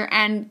anything either.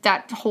 And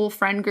that whole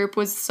friend group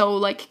was so,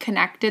 like,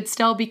 connected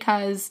still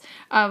because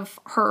of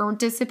her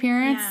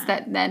disappearance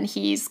that then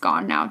he's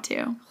gone now,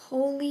 too.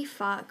 Holy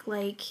fuck.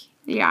 Like...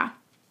 Yeah.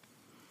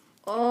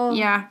 Oh.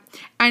 Yeah.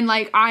 And,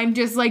 like, I'm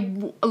just, like,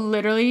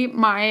 literally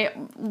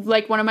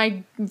one of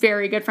my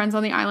very good friends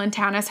on the island,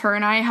 Tanis, her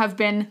and I have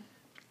been,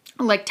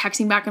 like,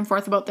 texting back and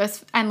forth about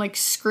this and, like,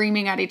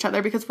 screaming at each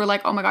other because we're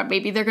like, oh my God,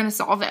 maybe they're going to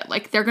solve it.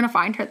 Like, they're going to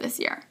find her this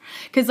year.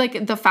 Because,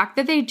 like, the fact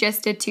that they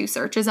just did 2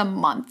 searches a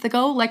month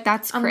ago, like,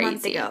 that's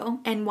crazy. A month ago.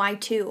 And why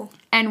 2?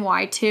 And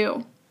why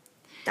 2?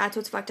 That's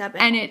what's fucked up.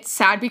 And it's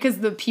sad because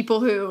the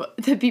people who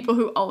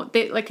own,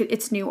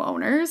 it's new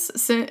owners.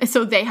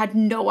 So they had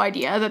no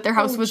idea that their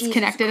house was Jesus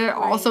connected at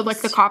all. So,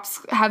 like, the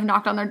cops have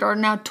knocked on their door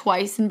now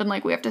twice and been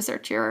like, we have to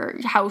search your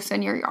house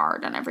and your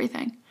yard and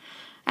everything.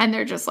 And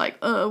they're just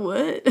like,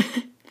 what?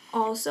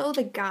 Also,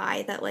 the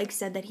guy that, like,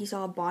 said that he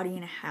saw a body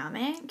in a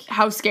hammock.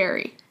 How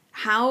scary.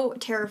 How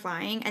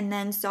terrifying. And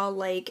then saw,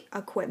 like,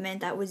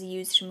 equipment that was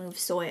used to move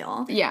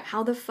soil. Yeah.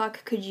 How the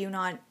fuck could you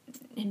not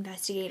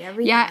investigate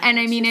everything? Yeah, and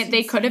I mean,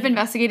 they could have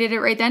investigated it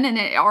right then and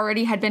it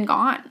already had been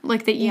gone.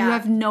 Like, that you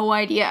have no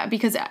idea.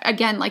 Because,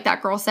 again, like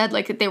that girl said,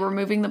 like, they were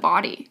moving the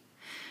body.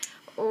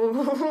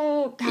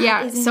 Oh,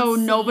 that is so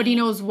insane. Nobody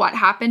knows what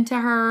happened to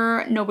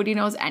her. Nobody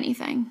knows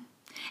anything.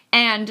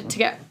 And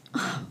to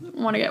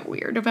want to get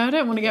weird about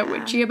it, want to get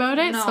witchy about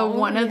it. So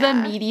one of the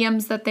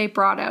mediums that they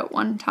brought out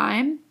one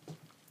time,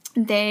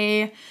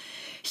 the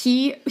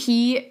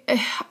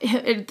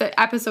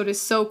episode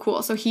is so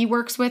cool. So he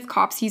works with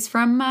cops. He's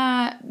from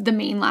the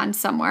mainland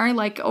somewhere,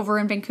 like over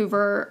in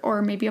Vancouver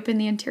or maybe up in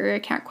the interior. I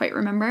can't quite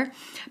remember.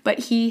 But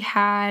he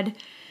had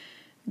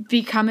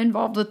become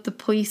involved with the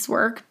police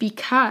work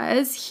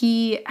because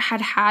he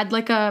had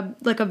like a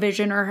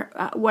vision or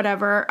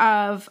whatever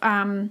of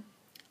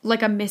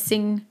like a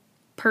missing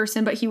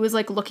person, but he was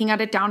like looking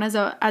at it down as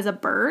a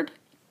bird.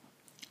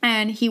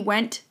 And he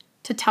went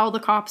to tell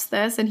the cops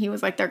this, and he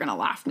was like, they're gonna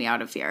laugh me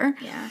out of here.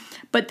 Yeah.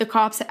 But the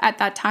cops at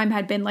that time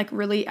had been like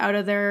really out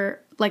of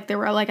their, like they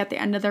were like at the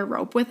end of their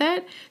rope with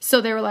it.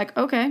 So they were like,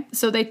 okay.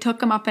 So they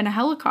took him up in a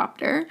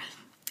helicopter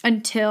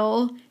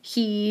until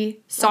he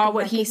saw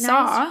what he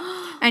saw,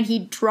 and they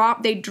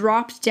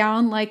dropped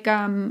down like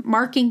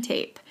marking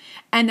tape.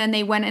 And then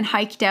they went and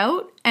hiked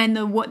out, and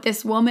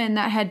this woman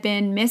that had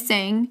been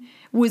missing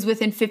was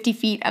within 50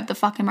 feet of the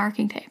fucking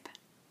marking tape.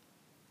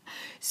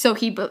 So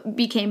he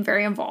became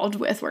very involved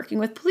with working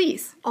with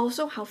police.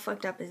 Also, how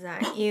fucked up is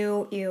that?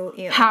 Ew.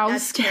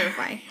 That's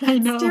terrifying. I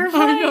know.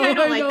 Terrifying. I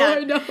don't like that.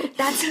 I know.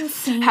 That's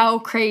insane. How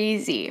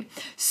crazy.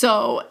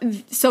 So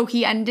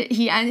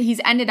he's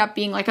ended up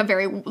being like a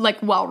very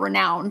like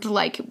well-renowned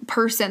like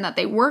person that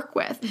they work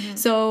with. Mm-hmm.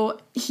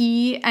 So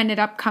he ended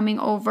up coming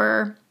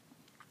over.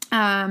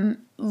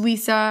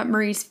 Lisa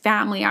Marie's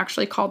family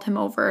actually called him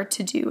over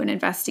to do an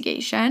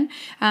investigation.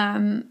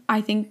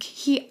 I think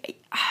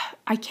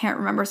I can't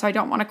remember, so I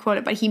don't want to quote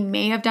it, but he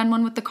may have done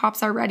one with the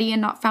cops already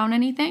and not found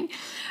anything.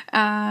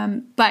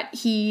 But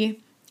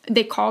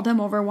they called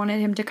him over, wanted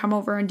him to come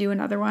over and do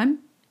another one.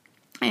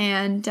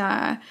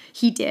 And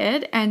he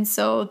did. And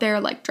so they're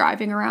like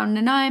driving around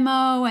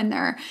Nanaimo, and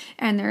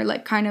they're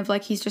like kind of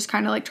like, he's just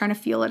kind of like trying to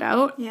feel it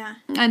out. Yeah.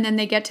 And then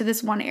they get to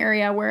this one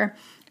area where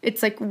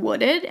it's like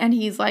wooded, and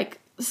he's like,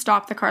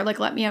 stop the car, like,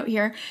 let me out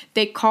here.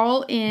 They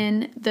call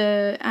in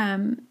the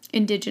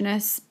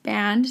Indigenous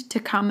band to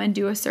come and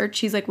do a search.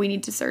 He's like, we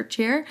need to search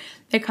here.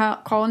 They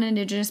call an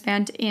Indigenous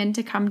band in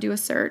to come do a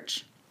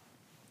search.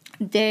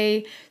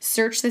 They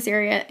search this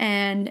area,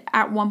 and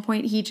at one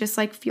point he just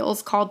like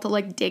feels called to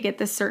like dig at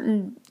this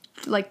certain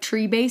like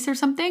tree base or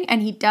something,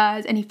 and he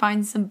does, and he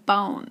finds some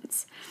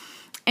bones.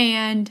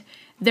 And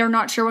they're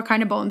not sure what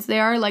kind of bones they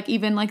are. Like,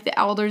 even like the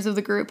elders of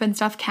the group and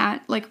stuff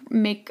can't like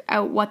make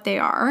out what they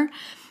are.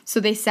 So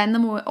they send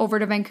them over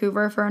to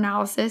Vancouver for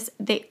analysis.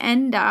 They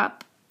end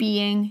up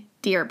being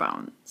deer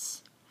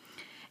bones.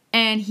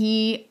 And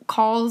he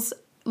calls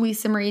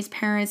Lisa Marie's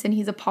parents, and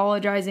he's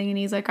apologizing, and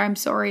he's like, I'm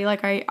sorry,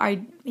 like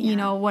I you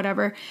know,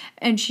 whatever.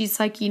 And she's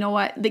like, you know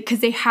what?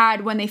 Because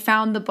when they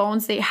found the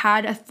bones, they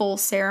had a full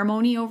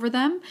ceremony over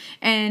them.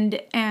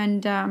 And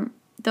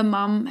the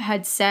mom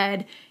had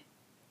said,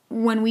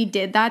 when we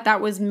did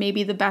that was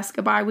maybe the best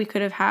goodbye we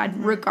could have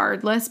had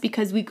regardless,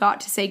 because we got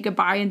to say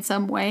goodbye in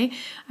some way.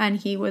 And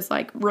he was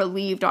like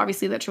relieved,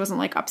 obviously, that she wasn't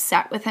like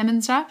upset with him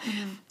and stuff.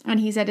 And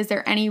he said, is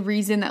there any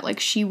reason that like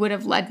she would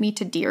have led me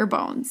to deer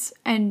bones?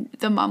 And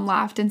the mom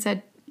laughed and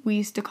said, we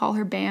used to call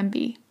her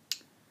Bambi.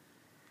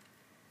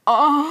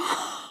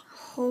 Oh.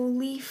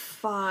 Holy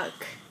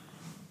fuck.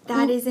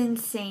 That is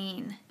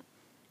insane.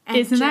 And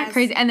isn't that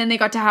crazy? And then they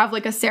got to have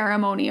like a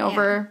ceremony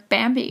over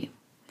Bambi.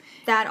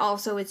 That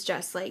also is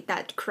just like,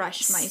 that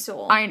crushed my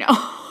soul. I know.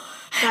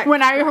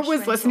 When I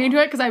was listening to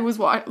it, because I was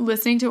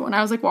listening to it when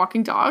I was like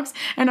walking dogs,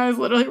 and I was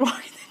literally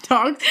walking the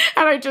dogs,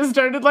 and I just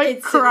started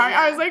like crying.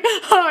 I was like,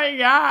 oh my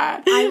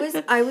God.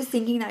 I was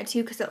thinking that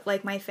too, because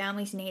like my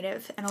family's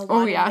native, and a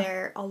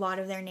lot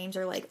of their names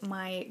are like,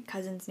 my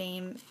cousin's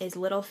name is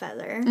Little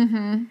Feather,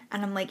 and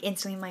I'm like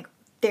instantly like,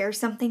 there's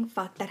something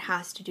fucked that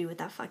has to do with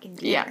that fucking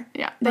deer. Yeah,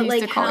 yeah. But They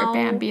used to call her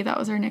Bambi. That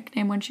was her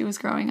nickname when she was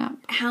growing up.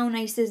 How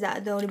nice is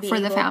that, though, to be For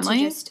the able family?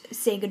 to just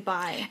say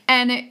goodbye?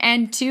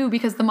 And too,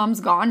 because the mom's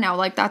gone now,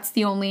 like, that's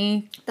the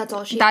only... That's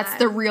all she That's had.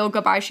 the real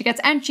goodbye she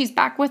gets. And she's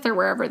back with her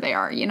wherever they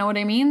are. You know what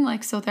I mean?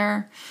 Like, so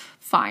they're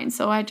fine.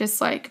 So I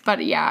just, like...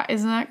 But, yeah,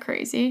 isn't that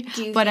crazy?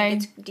 Do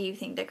you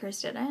think that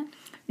Chris did it?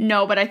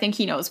 No, but I think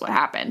he knows what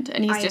happened,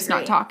 and he's just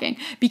not talking.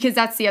 Because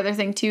that's the other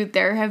thing, too.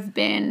 There have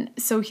been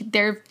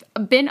other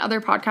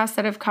podcasts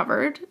that have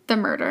covered the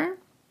murder,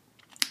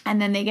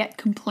 and then they get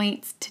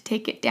complaints to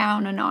take it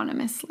down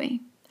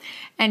anonymously.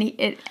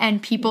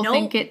 And people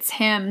think it's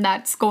him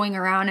that's going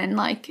around and,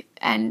 like,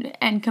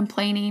 and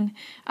complaining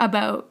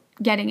about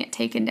getting it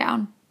taken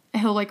down.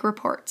 He'll, like,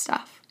 report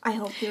stuff. I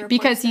hope he reports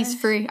because he's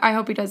this. free. I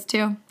hope he does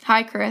too.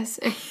 Hi, Chris.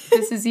 If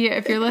this is you,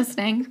 if you're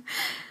listening,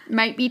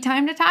 might be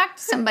time to talk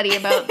to somebody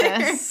about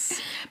this.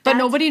 But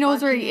nobody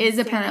knows where he is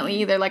apparently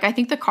either. Like, I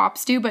think the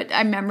cops do, but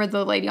I remember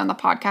the lady on the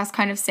podcast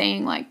kind of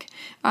saying, like,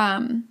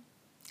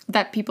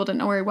 that people didn't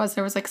know where he was.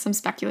 There was, like, some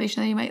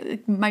speculation that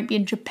he might be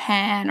in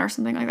Japan or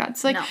something like that.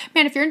 It's like,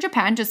 man, if you're in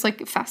Japan, just,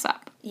 like, fess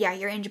up. Yeah,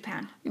 you're in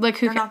Japan. Like,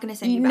 they're not going to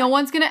send you back. No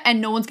one's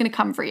gonna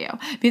come for you,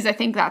 because I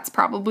think that's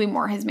probably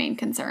more his main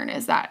concern,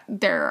 is that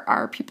there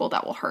are people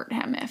that will hurt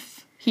him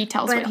if he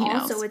tells what he knows.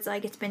 But also, it's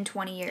like, it's been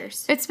 20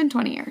 years. It's been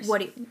 20 years.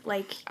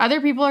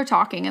 Other people are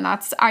talking, and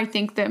that's, I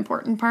think, the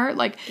important part.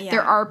 Like,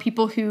 there are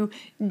people who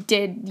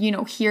did,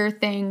 hear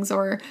things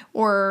or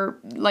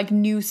like,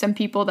 knew some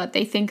people that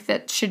they think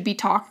that should be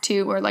talked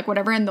to, or, like,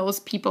 whatever, and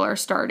those people are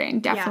starting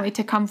definitely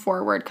to come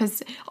forward,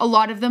 because a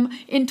lot of them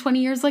in 20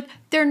 years, like,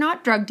 they're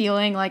not drug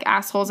dealing, like,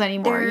 assholes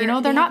anymore.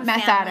 They're not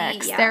meth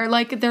addicts. Yeah. They're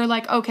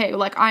like, okay,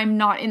 like, I'm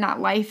not in that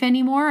life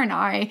anymore, and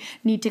I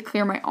need to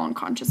clear my own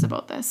conscience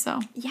about this. So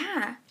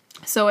yeah.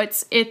 So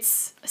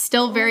it's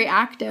still very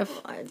active.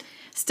 God.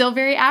 Still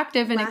very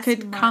active, and it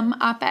could come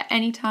up at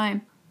any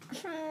time.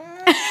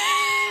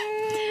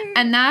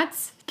 And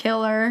that's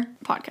Killer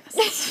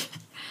Podcast.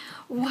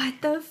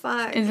 What the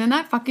fuck? Isn't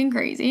that fucking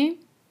crazy?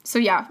 So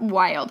yeah,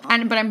 wild.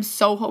 But I'm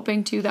so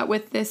hoping too that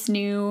with this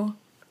new,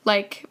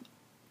 like,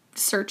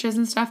 searches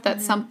and stuff,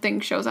 that something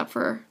shows up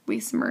for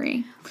Lisa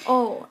Marie.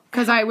 Oh.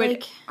 Because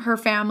her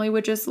family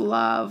would just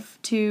love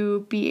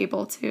to be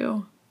able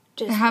to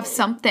just have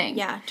something.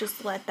 Yeah,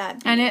 just let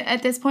that be. And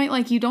at this point,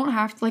 like, you don't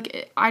have to,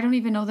 like, I don't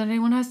even know that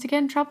anyone has to get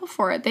in trouble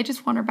for it. They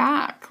just want her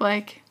back.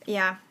 Like,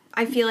 yeah.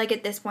 I feel like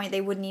at this point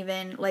they wouldn't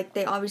even, like,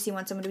 they obviously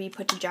want someone to be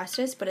put to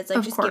justice, but it's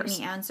like, just give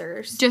me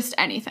answers. Just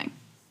anything.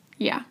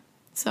 Yeah.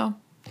 So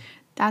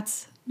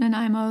that's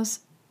Nanaimo's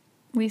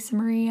Lisa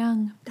Marie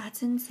Young.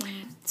 That's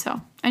insane.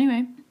 So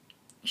anyway.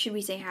 Should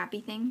we say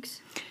happy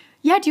things?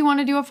 Yeah, do you want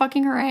to do a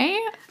fucking hooray?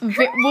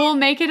 We'll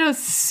make it a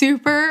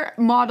super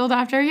modeled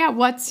after. Yeah,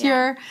 what's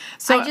your...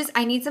 So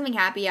I need something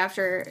happy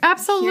after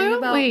absolutely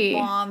hearing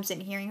about bombs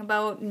and hearing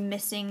about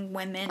missing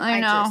women.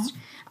 I know.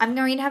 I'm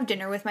going to have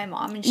dinner with my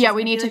mom, and she's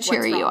we need to like,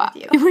 cheer you up.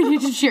 You? We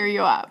need to cheer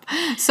you up.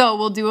 So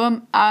we'll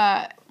do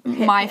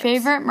my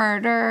favorite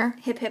murder.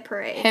 Hip hip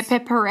hooray. Hip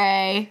hip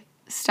hooray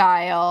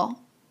style.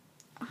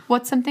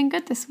 What's something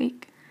good this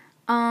week?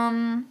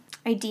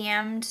 I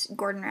DM'd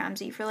Gordon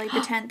Ramsay for, like, the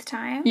 10th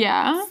time.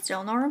 Yeah.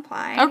 Still no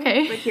reply.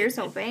 Okay. But here's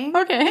hoping.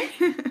 Okay.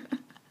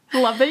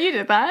 Love that you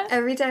did that.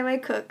 Every time I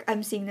cook,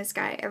 I'm seeing this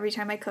guy. Every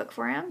time I cook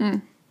for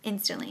him,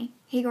 instantly.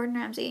 Hey, Gordon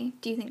Ramsay,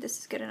 do you think this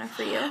is good enough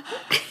for you?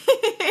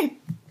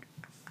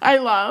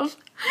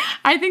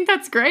 I think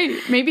that's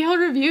great. Maybe he'll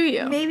review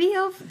you. Maybe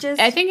he'll just...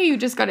 I think you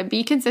just got to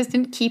be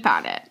consistent, keep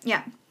at it.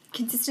 Yeah.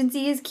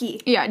 Consistency is key.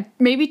 Yeah.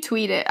 Maybe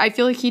tweet it. I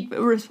feel like he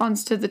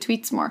responds to the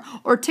tweets more.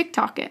 Or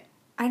TikTok it.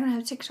 I don't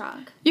have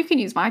TikTok. You can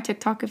use my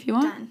TikTok if you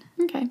want. Done.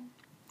 Okay.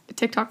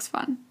 TikTok's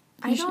fun.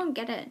 I don't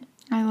get it.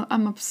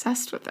 I'm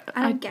obsessed with it.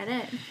 I don't get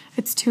it.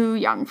 It's too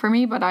young for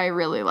me, but I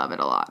really love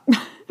it a lot.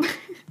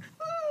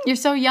 You're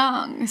so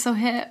young. You're so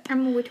hip.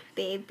 I'm a little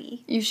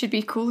baby. You should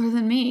be cooler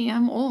than me.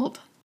 I'm old.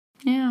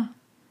 Yeah.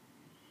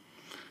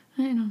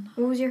 I don't know.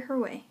 What was your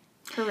hooray?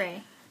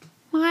 Hooray.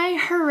 My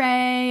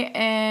hooray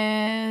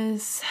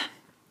is...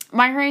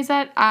 My hooray is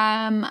that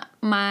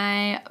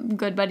my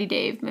good buddy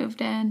Dave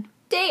moved in.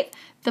 Dave!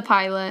 The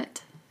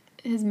pilot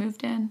has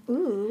moved in.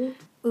 Ooh.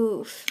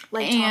 Oof.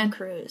 Like Tom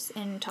Cruise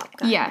in Top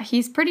Gun. Yeah,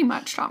 he's pretty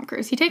much Tom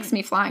Cruise. He takes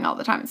me flying all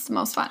the time. It's the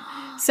most fun.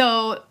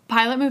 So,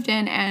 pilot moved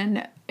in,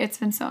 and it's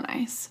been so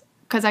nice.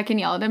 Because I can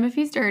yell at him if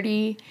he's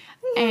dirty,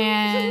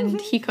 and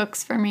he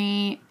cooks for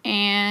me,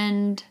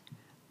 and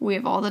we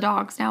have all the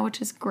dogs now,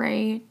 which is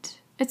great.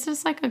 It's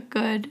just like a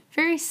good,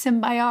 very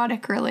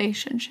symbiotic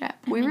relationship.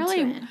 We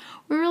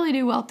really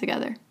do well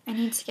together. I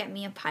need to get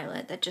me a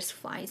pilot that just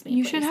flies me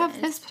You places. should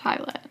have this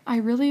pilot. I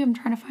really am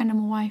trying to find him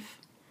a wife.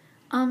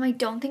 I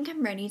don't think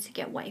I'm ready to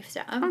get wifed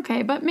up.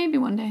 Okay, but maybe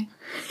one day.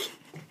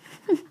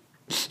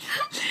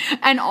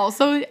 And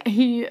also,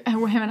 him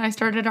and I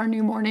started our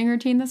new morning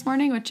routine this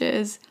morning, which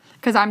is,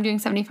 because I'm doing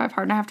 75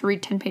 hard and I have to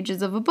read 10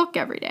 pages of a book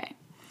every day.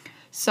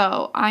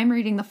 So I'm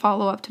reading the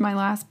follow-up to my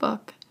last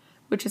book,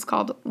 which is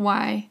called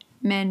Why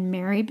Men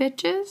Marry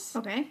Bitches.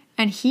 Okay.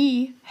 And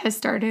he has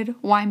started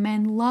Why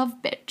Men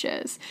Love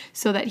Bitches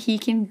so that he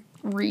can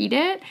read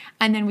it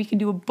and then we can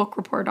do a book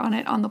report on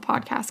it on the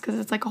podcast because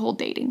it's like a whole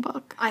dating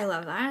book. I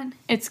love that.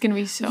 It's going to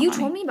be so You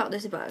funny. told me about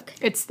this book.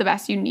 It's the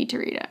best. You need to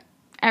read it.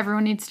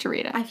 Everyone needs to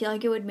read it. I feel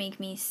like it would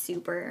make me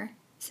super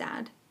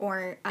sad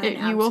or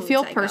You will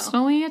feel psycho.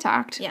 personally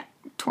attacked. Yeah.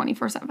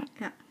 24/7.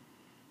 Yeah.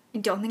 I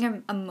don't think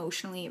I'm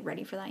emotionally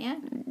ready for that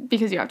yet.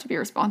 Because you have to be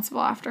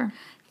responsible after.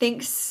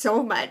 Thanks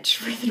so much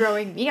for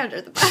throwing me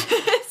under the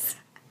bus.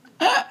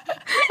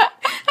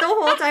 The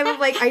whole time of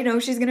like, I know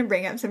she's gonna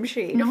bring up some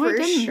shade. No, for I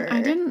didn't. Sure.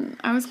 I didn't.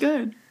 I was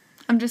good.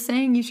 I'm just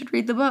saying you should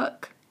read the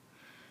book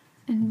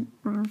and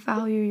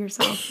value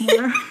yourself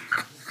more.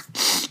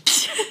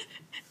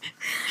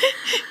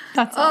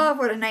 That's all. Oh,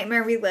 what a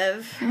nightmare we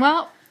live.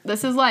 Well,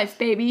 this is life,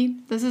 baby.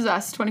 This is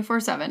us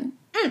 24/7.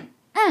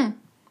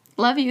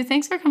 Love you.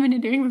 Thanks for coming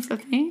and doing this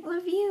with me.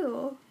 Love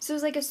you. So it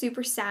was like a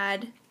super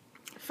sad,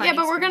 fun Yeah,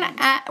 but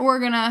experience. we're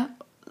gonna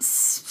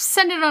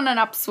send it on an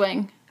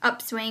upswing.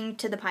 Upswing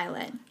to the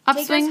pilot.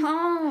 Upswing. Take us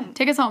home.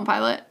 Take us home,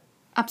 pilot.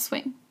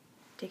 Upswing.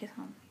 Take us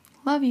home.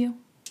 Love you.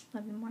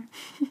 Love you more.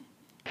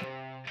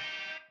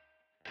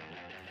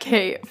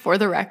 Okay, for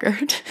the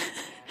record,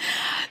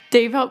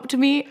 Dave helped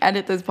me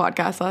edit this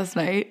podcast last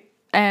night,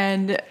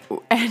 and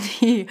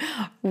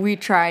we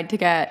tried to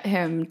get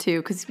him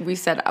to, because we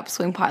said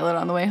Upswing Pilot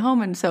on the way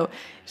home, and so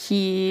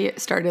he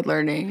started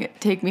learning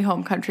Take Me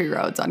Home Country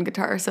Roads on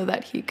guitar so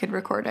that he could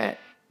record it.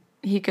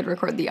 He could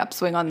record the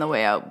upswing on the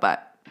way out,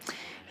 but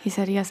he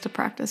said he has to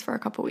practice for a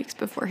couple weeks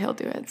before he'll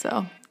do it,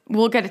 so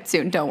we'll get it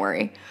soon, don't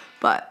worry.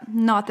 But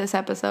not this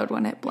episode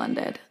when it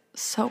blended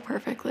so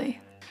perfectly.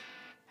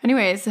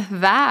 Anyways,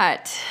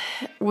 that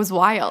was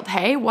wild.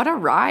 Hey, what a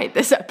ride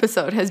this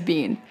episode has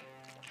been.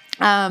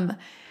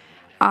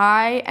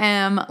 I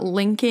am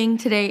linking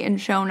today in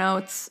show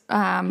notes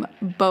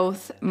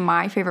both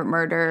My Favorite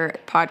Murder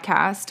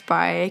podcast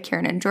by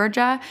Karen and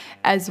Georgia,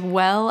 as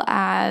well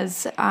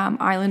as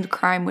Island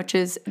Crime, which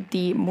is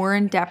the more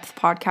in-depth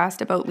podcast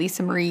about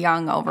Lisa Marie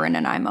Young over in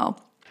Nanaimo.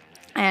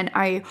 And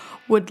I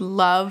would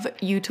love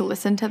you to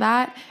listen to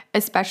that,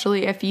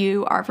 especially if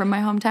you are from my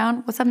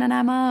hometown. What's up,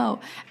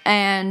 Nanaimo?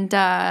 And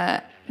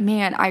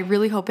man, I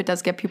really hope it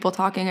does get people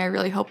talking. I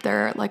really hope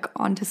they're like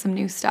onto some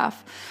new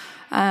stuff.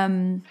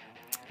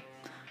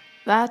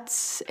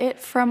 That's it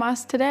from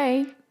us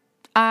today.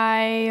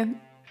 I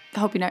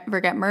hope you never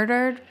get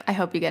murdered. I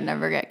hope you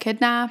never get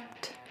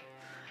kidnapped.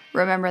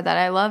 Remember that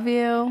I love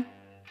you.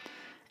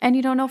 And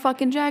you don't know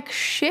fucking jack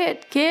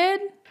shit, kid.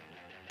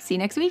 See you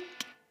next week.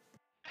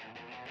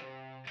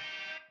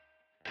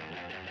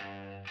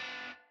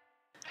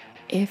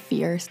 If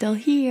you're still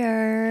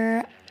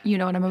here, you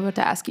know what I'm about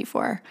to ask you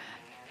for.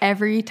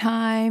 Every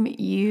time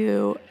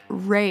you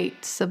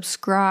rate,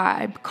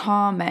 subscribe,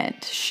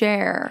 comment,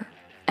 share,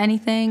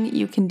 anything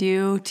you can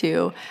do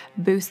to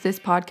boost this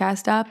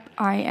podcast up,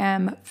 I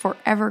am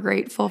forever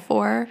grateful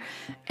for.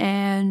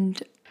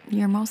 And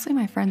you're mostly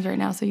my friends right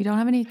now, so you don't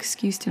have any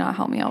excuse to not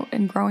help me out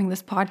in growing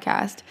this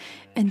podcast.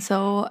 And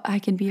so I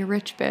can be a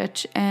rich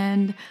bitch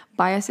and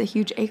buy us a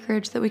huge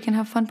acreage that we can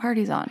have fun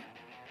parties on.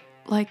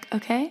 Like,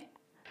 okay?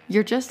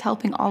 You're just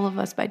helping all of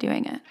us by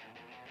doing it.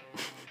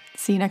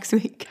 See you next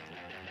week.